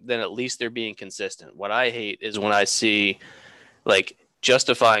killing, then at least they're being consistent. What I hate is when I see like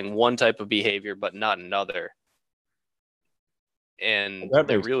justifying one type of behavior but not another, and That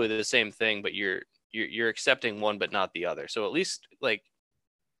they're makes really the same thing, but you're accepting one but not the other. So at least like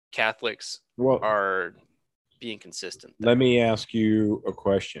Catholics well. are being consistent there. Let me ask you a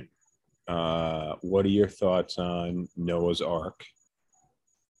question. What are your thoughts on Noah's Ark,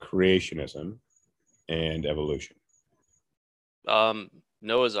 creationism, and evolution?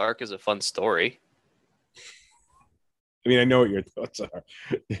 Noah's Ark is a fun story. I mean, I know what your thoughts are.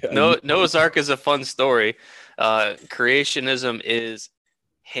 Noah's Ark is a fun story. Creationism is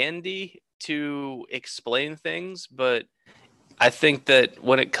handy to explain things, but I think that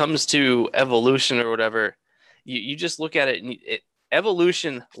when it comes to evolution or whatever, you just look at it and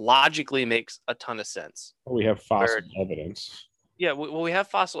evolution logically makes a ton of sense. We have fossil Where, evidence. yeah, well, we have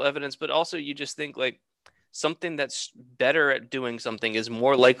fossil evidence, but also you just think like something that's better at doing something is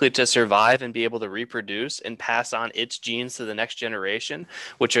more likely to survive and be able to reproduce and pass on its genes to the next generation,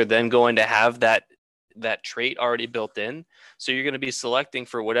 which are then going to have that trait already built in. So you're going to be selecting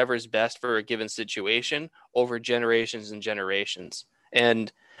for whatever is best for a given situation over generations and generations.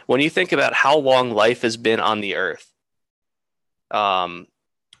 And when you think about how long life has been on the earth,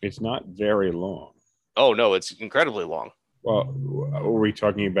 It's not very long. oh no, it's incredibly long. Well, are we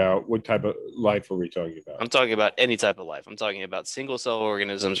talking about what type of life are we talking about? I'm talking about any type of life. I'm talking about single cell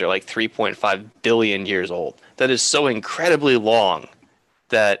organisms are like 3.5 billion years old. That is so incredibly long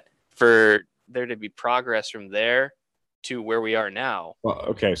that for there to be progress from there to where we are now. Well,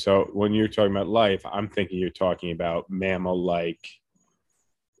 okay, so when you're talking about life, I'm thinking you're talking about mammal-like,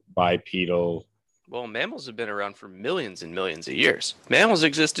 bipedal. Well, mammals have been around for millions and millions of years. Mammals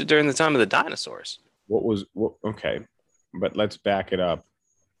existed during the time of the dinosaurs. Okay, but let's back it up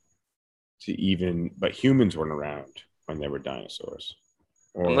but humans weren't around when they were dinosaurs,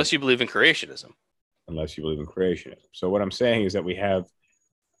 or Unless you believe in creationism. unless you believe in creationism. So what I'm saying is that we have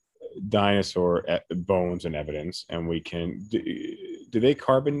dinosaur bones and evidence, and we can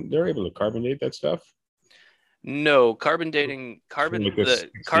they're able to carbon date that stuff. No, carbon dating,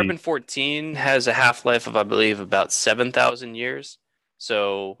 carbon 14 has a half-life of, I believe, about 7,000 years.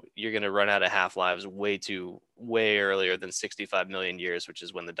 So you're going to run out of half-lives way earlier than 65 million years, which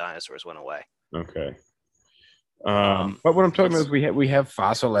is when the dinosaurs went away. Okay. But what I'm talking about is we have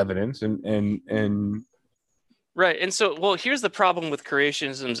fossil evidence and Right. And so, well, here's the problem with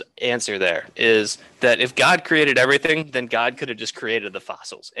creationism's answer there is that if God created everything, then God could have just created the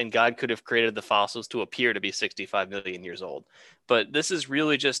fossils, and God could have created the fossils to appear to be 65 million years old. But this is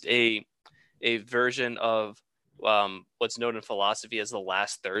really just a version of what's known in philosophy as the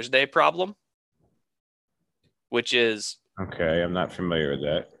last Thursday problem, which is okay, I'm not familiar with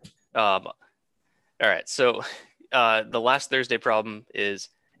that. all right. So the last Thursday problem is,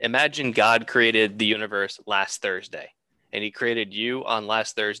 imagine God created the universe last Thursday, and he created you on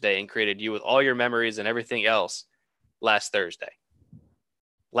last Thursday and created you with all your memories and everything else last Thursday.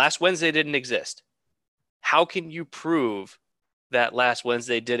 Last Wednesday didn't exist. How can you prove that last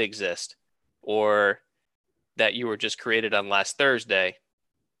Wednesday did exist, or that you were just created on last Thursday?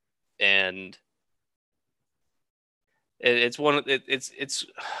 And it's I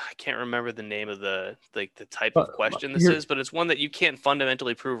can't remember the name of the type of question this is, but it's one that you can't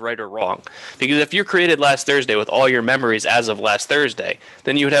fundamentally prove right or wrong. Because if you're created last Thursday with all your memories as of last Thursday,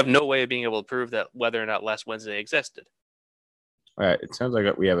 then you would have no way of being able to prove that whether or not last Wednesday existed. All right, it sounds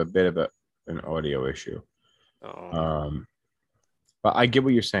like we have a bit of an audio issue. Oh. But I get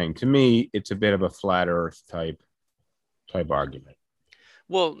what you're saying. To me, it's a bit of a flat Earth type argument.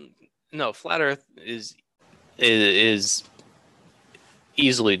 Well, no, flat Earth is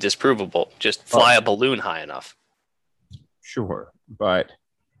easily disprovable. Just fly a balloon high enough. Sure, but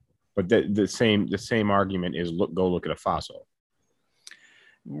the same argument is go look at a fossil.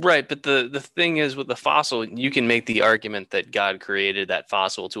 Right, but the thing is with the fossil, you can make the argument that God created that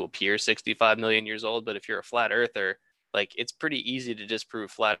fossil to appear 65 million years old. But if you're a flat earther, like, it's pretty easy to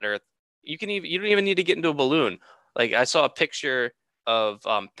disprove flat Earth. You don't even need to get into a balloon. Like, I saw a picture of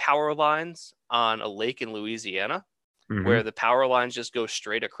power lines on a lake in Louisiana, where the power lines just go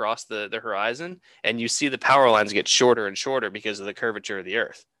straight across the horizon, and you see the power lines get shorter and shorter because of the curvature of the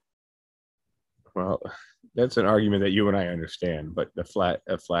Earth. Well, that's an argument that you and I understand, but a flat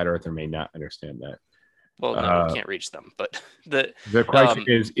earther may not understand that. Well, no, we can't reach them. But the question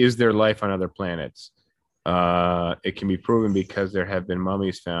is there life on other planets? It can be proven because there have been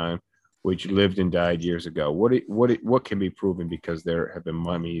mummies found which lived and died years ago. What can be proven because there have been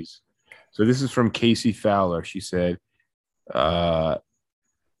mummies? So this is from Casey Fowler. She said,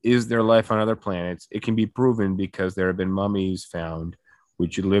 is there life on other planets? It can be proven because there have been mummies found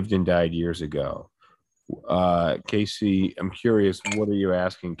which lived and died years ago. Casey, I'm curious, what are you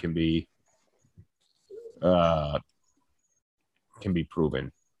asking can be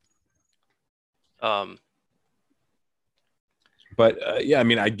proven? But yeah, I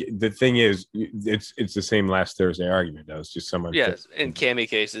mean, the thing is, it's the same last Thursday argument. Though it's just someone. Yes, in Cami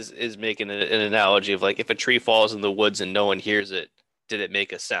case is making an analogy of, like, if a tree falls in the woods and no one hears it, did it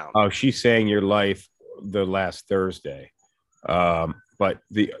make a sound? Oh, she's saying your life the last Thursday, but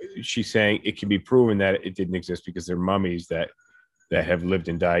she's saying it can be proven that it didn't exist because they're mummies that have lived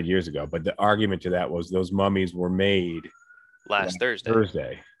and died years ago. But the argument to that was those mummies were made last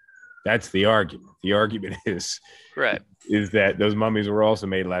Thursday. That's the argument. The argument is that those mummies were also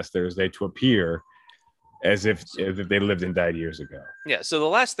made last Thursday to appear as if they lived and died years ago. Yeah. So the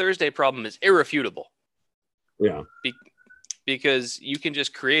last Thursday problem is irrefutable. Yeah. Because you can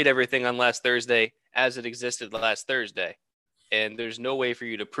just create everything on last Thursday as it existed last Thursday, and there's no way for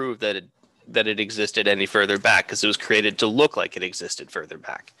you to prove that it existed any further back because it was created to look like it existed further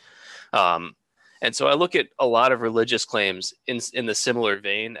back. And so I look at a lot of religious claims in the similar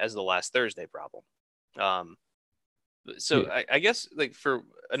vein as the last Thursday problem. I guess, like, for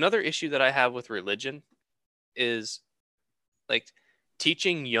another issue that I have with religion is, like,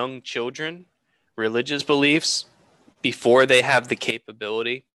 teaching young children religious beliefs before they have the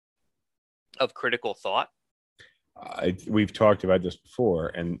capability of critical thought. We've talked about this before,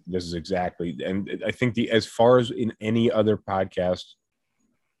 and this is exactly, and I think as far as in any other podcast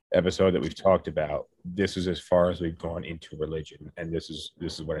episode that we've talked about, this is as far as we've gone into religion, and this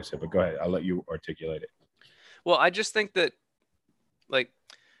is what I said. But go ahead, I'll let you articulate it. Well, I just think that, like,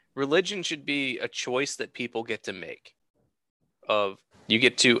 religion should be a choice that people get to make. You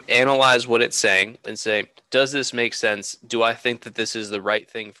get to analyze what it's saying and say, does this make sense? Do I think that this is the right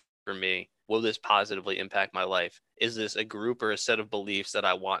thing for me? Will this positively impact my life? Is this a group or a set of beliefs that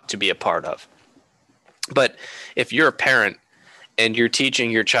I want to be a part of? But if you're a parent and you're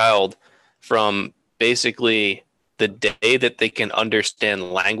teaching your child from basically the day that they can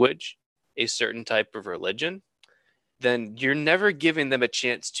understand language, a certain type of religion, then you're never giving them a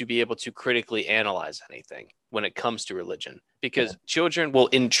chance to be able to critically analyze anything when it comes to religion, because children will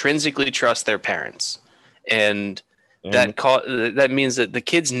intrinsically trust their parents. And And that means that the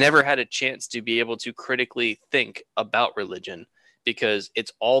kids never had a chance to be able to critically think about religion because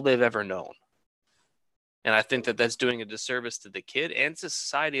it's all they've ever known. And I think that that's doing a disservice to the kid and to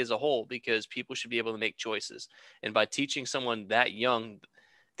society as a whole, because people should be able to make choices. And by teaching someone that young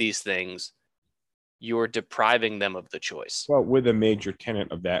these things, you're depriving them of the choice. well, with a major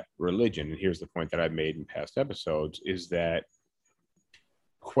tenet of that religion, and here's the point that I've made in past episodes, is that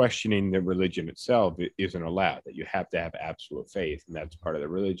questioning the religion itself isn't allowed, that you have to have absolute faith, and that's part of the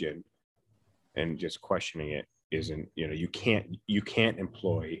religion. And just questioning it isn't, you can't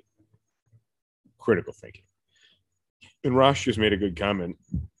employ critical thinking. And Ross just made a good comment.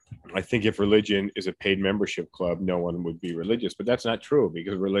 I think if religion is a paid membership club, no one would be religious, but that's not true,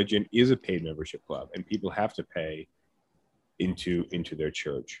 because religion is a paid membership club and people have to pay into their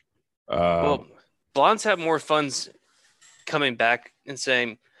church. Well, blondes have more funds coming back and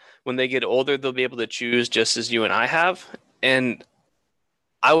saying when they get older, they'll be able to choose just as you and I have. And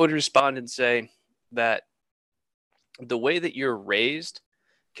I would respond and say that the way that you're raised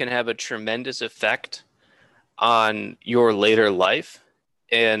can have a tremendous effect on your later life.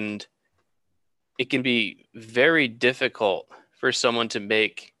 And it can be very difficult for someone to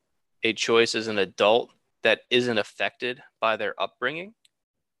make a choice as an adult that isn't affected by their upbringing.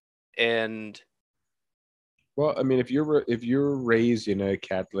 And well, I mean, if you're raised in a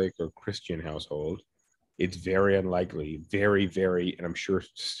Catholic or Christian household, it's very unlikely, very, very, and I'm sure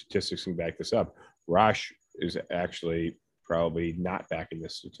statistics can back this up. Rosh is actually probably not backing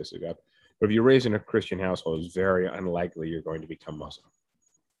this statistic up. But if you're raised in a Christian household, it's very unlikely you're going to become Muslim.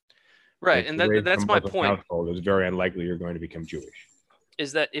 right, and that's my point. Household, it's very unlikely you're going to become Jewish.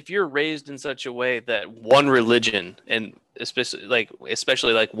 Is that if you're raised in such a way that one religion, and especially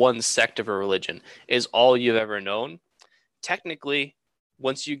like one sect of a religion, is all you've ever known, technically,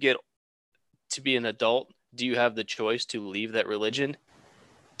 once you get to be an adult, do you have the choice to leave that religion?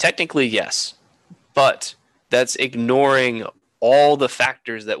 Technically, yes. But that's ignoring all the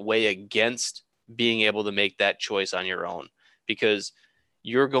factors that weigh against being able to make that choice on your own, because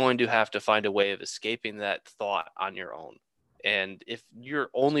you're going to have to find a way of escaping that thought on your own. And if you're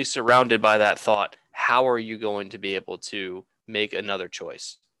only surrounded by that thought, how are you going to be able to make another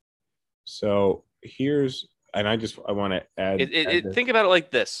choice? So I want to add. Think about it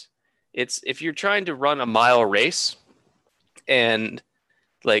like this. It's if you're trying to run a mile race and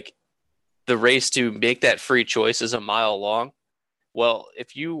like the race to make that free choice is a mile long. Well,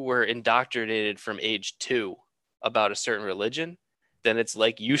 if you were indoctrinated from age 2 about a certain religion, then it's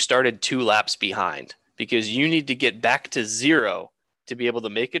like you started 2 laps behind, because you need to get back to 0 to be able to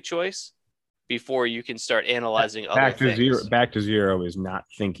make a choice before you can start analyzing other things. Back to zero is not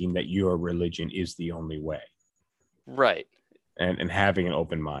thinking that your religion is the only way. Right. And having an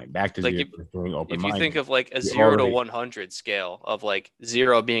open mind. Back to like zero is doing open mind. If you think of like a 0 to 100 scale of like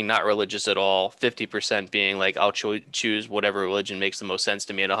 0 being not religious at all, 50% being like I'll choose whatever religion makes the most sense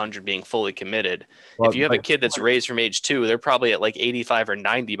to me, and 100 being fully committed. Well, if you have a kid that's raised from age 2, they're probably at like 85 or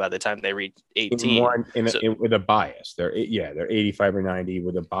 90 by the time they reach 18. With a bias. They're 85 or 90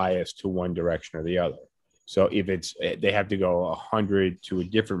 with a bias to one direction or the other. So if they have to go 100 to a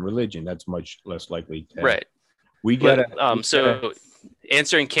different religion, that's much less likely to happen. Right. So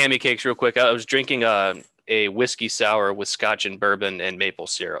answering Cammy Cakes real quick, I was drinking a whiskey sour with scotch and bourbon and maple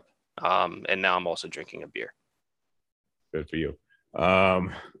syrup. And now I'm also drinking a beer. Good for you.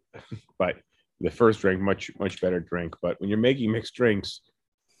 But the first drink, much better drink. But when you're making mixed drinks,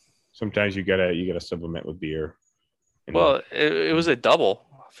 sometimes you gotta supplement with beer. Well, it was a double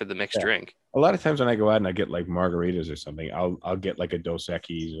for the mixed drink. A lot of times when I go out and I get like margaritas or something, I'll get like a Dos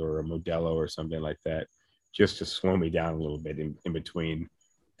Equis or a Modelo or something like that, just to slow me down a little bit in between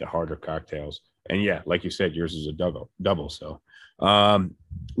the harder cocktails. And yeah, like you said, yours is a double. So,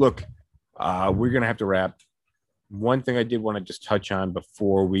 look, we're going to have to wrap. One thing I did want to just touch on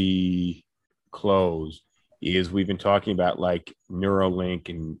before we close is we've been talking about like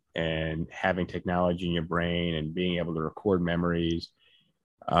Neuralink and having technology in your brain and being able to record memories.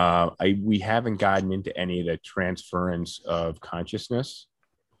 We haven't gotten into any of the transference of consciousness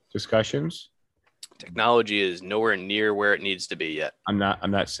discussions. Technology is nowhere near where it needs to be yet. I'm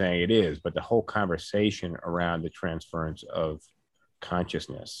not saying it is, but the whole conversation around the transference of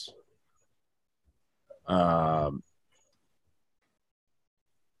consciousness. I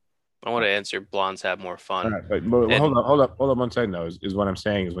want to answer blondes have more fun. Right, but hold up 1 second though, is what I'm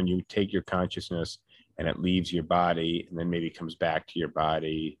saying is when you take your consciousness and it leaves your body and then maybe comes back to your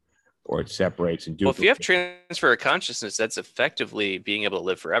body, or it separates and duplicates. Well, if you have transfer of consciousness, that's effectively being able to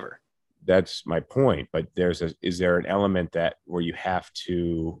live forever. That's my point. But is there an element that where you have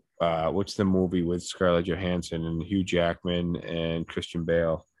to what's the movie with Scarlett Johansson and Hugh Jackman and Christian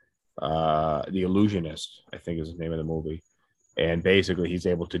Bale? The Illusionist, I think, is the name of the movie. And basically, he's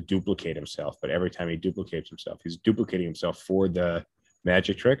able to duplicate himself. But every time he duplicates himself, he's duplicating himself for the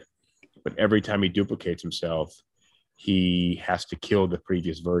magic trick. But every time he duplicates himself, he has to kill the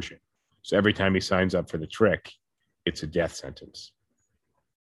previous version. So every time he signs up for the trick, it's a death sentence.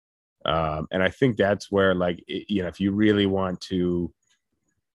 And I think that's where, like, if you really want to,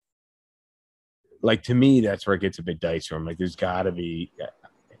 like, to me, that's where it gets a bit dicey. I'm like, there's got to be,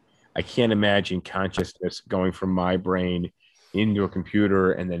 I can't imagine consciousness going from my brain into a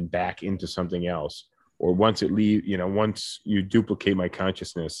computer and then back into something else. Or once it leaves, once you duplicate my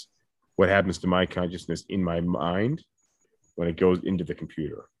consciousness, what happens to my consciousness in my mind when it goes into the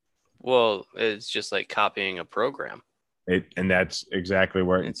computer? Well, it's just like copying a program. And that's exactly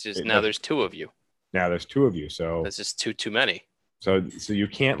where it's just now there's two of you. Now there's two of you. So that's just too many. So you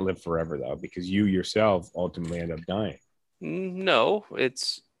can't live forever, though, because you yourself ultimately end up dying. No, I'm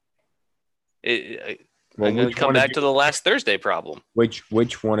going to come back to the last Thursday problem. Which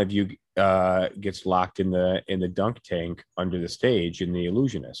one of you gets locked in the dunk tank under the stage in The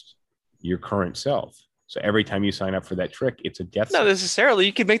Illusionist? Your current self. So every time you sign up for that trick, it's a death. Not necessarily.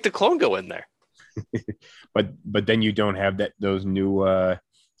 You could make the clone go in there. but then you don't have those new the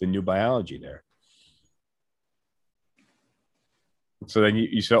new biology there. So then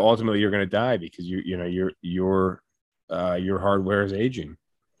so ultimately you're going to die because your hardware is aging.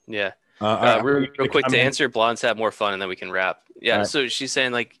 Yeah. Real quick to answer, blondes have more fun, and then we can wrap. Yeah. Right. So she's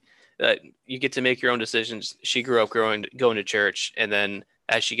saying like you get to make your own decisions. She grew up going to church, and then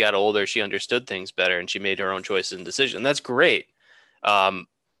as she got older, she understood things better, and she made her own choices and decisions. That's great.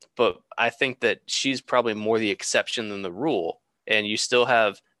 But I think that she's probably more the exception than the rule, and you still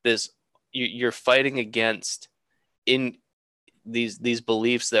have this. You're fighting against in these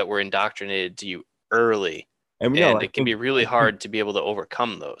beliefs that were indoctrinated to you early, and it can be really hard to be able to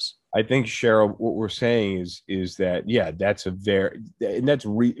overcome those. I think, Cheryl, what we're saying is that, yeah, that's that's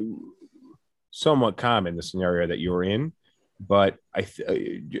somewhat common, the scenario that you're in. But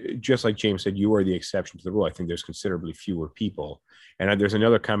just like James said, you are the exception to the rule. I think there's considerably fewer people. And there's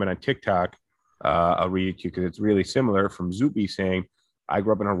another comment on TikTok. I'll read it to you because it's really similar, from Zupi saying, I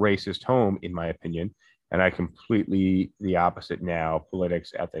grew up in a racist home, in my opinion, and I completely the opposite now.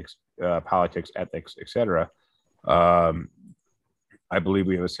 Politics, ethics, etc. I believe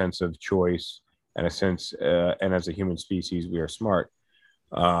we have a sense of choice and and as a human species, we are smart.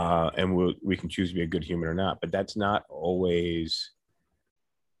 And we can choose to be a good human or not, but that's not always,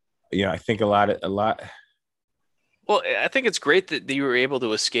 I think a lot. Well, I think it's great that you were able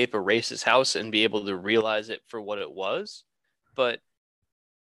to escape a racist house and be able to realize it for what it was, but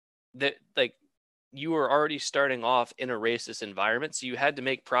that, like, you were already starting off in a racist environment, so you had to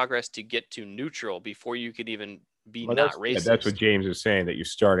make progress to get to neutral before you could even be not racist. Yeah, that's what James is saying, that you're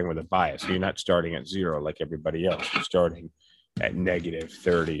starting with a bias. So you're not starting at zero like everybody else. You're starting at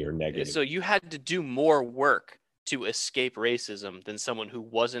 -30 or negative. So you had to do more work to escape racism than someone who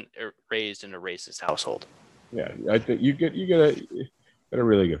wasn't raised in a racist household. Yeah, I think you get a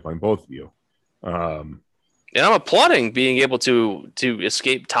really good point, both of you. And I'm applauding being able to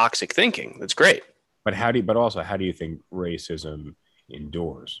escape toxic thinking. That's great. But how do you think racism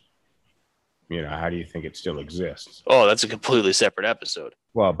endures? How do you think it still exists? Oh, that's a completely separate episode.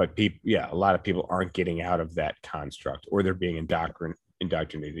 Well, but a lot of people aren't getting out of that construct, or they're being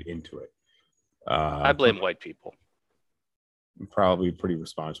indoctrinated into it. I blame white people. Probably pretty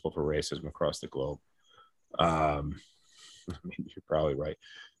responsible for racism across the globe. You're probably right.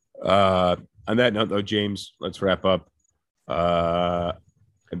 On that note, though, James, let's wrap up. I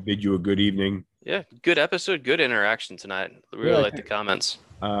bid you a good evening. Yeah, good episode, good interaction tonight. I really like the comments.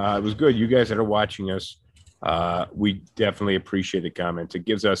 It was good. You guys that are watching us, we definitely appreciate the comments. It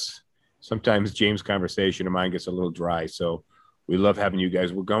gives us, sometimes James' conversation and mine gets a little dry, so we love having you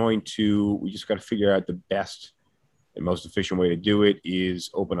guys. We just got to figure out the best and most efficient way to do it is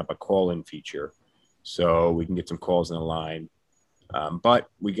open up a call-in feature so we can get some calls in the line. But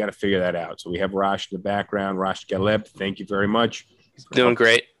we got to figure that out. So we have Rosh in the background. Rosh Galeb, thank you very much. Doing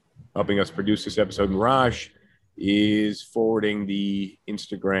great. Helping us produce this episode. And Rosh is forwarding the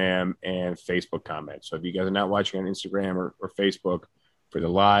Instagram and Facebook comments. So if you guys are not watching on Instagram or Facebook for the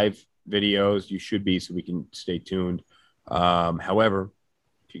live videos, you should be, so we can stay tuned. However,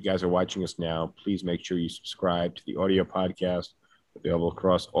 if you guys are watching us now, please make sure you subscribe to the audio podcast, available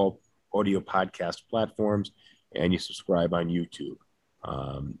across all audio podcast platforms, and you subscribe on YouTube.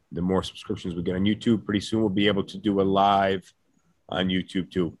 The more subscriptions we get on YouTube, pretty soon we'll be able to do a live on YouTube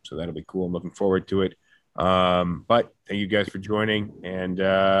too. So that'll be cool. I'm looking forward to it. But thank you guys for joining, and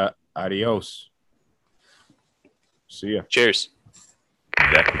adios. See ya. Cheers.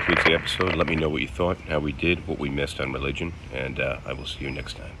 That concludes the episode. Let me know what you thought, how we did, what we missed on religion, and I will see you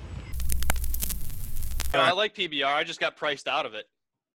next time. I like PBR. I just got priced out of it.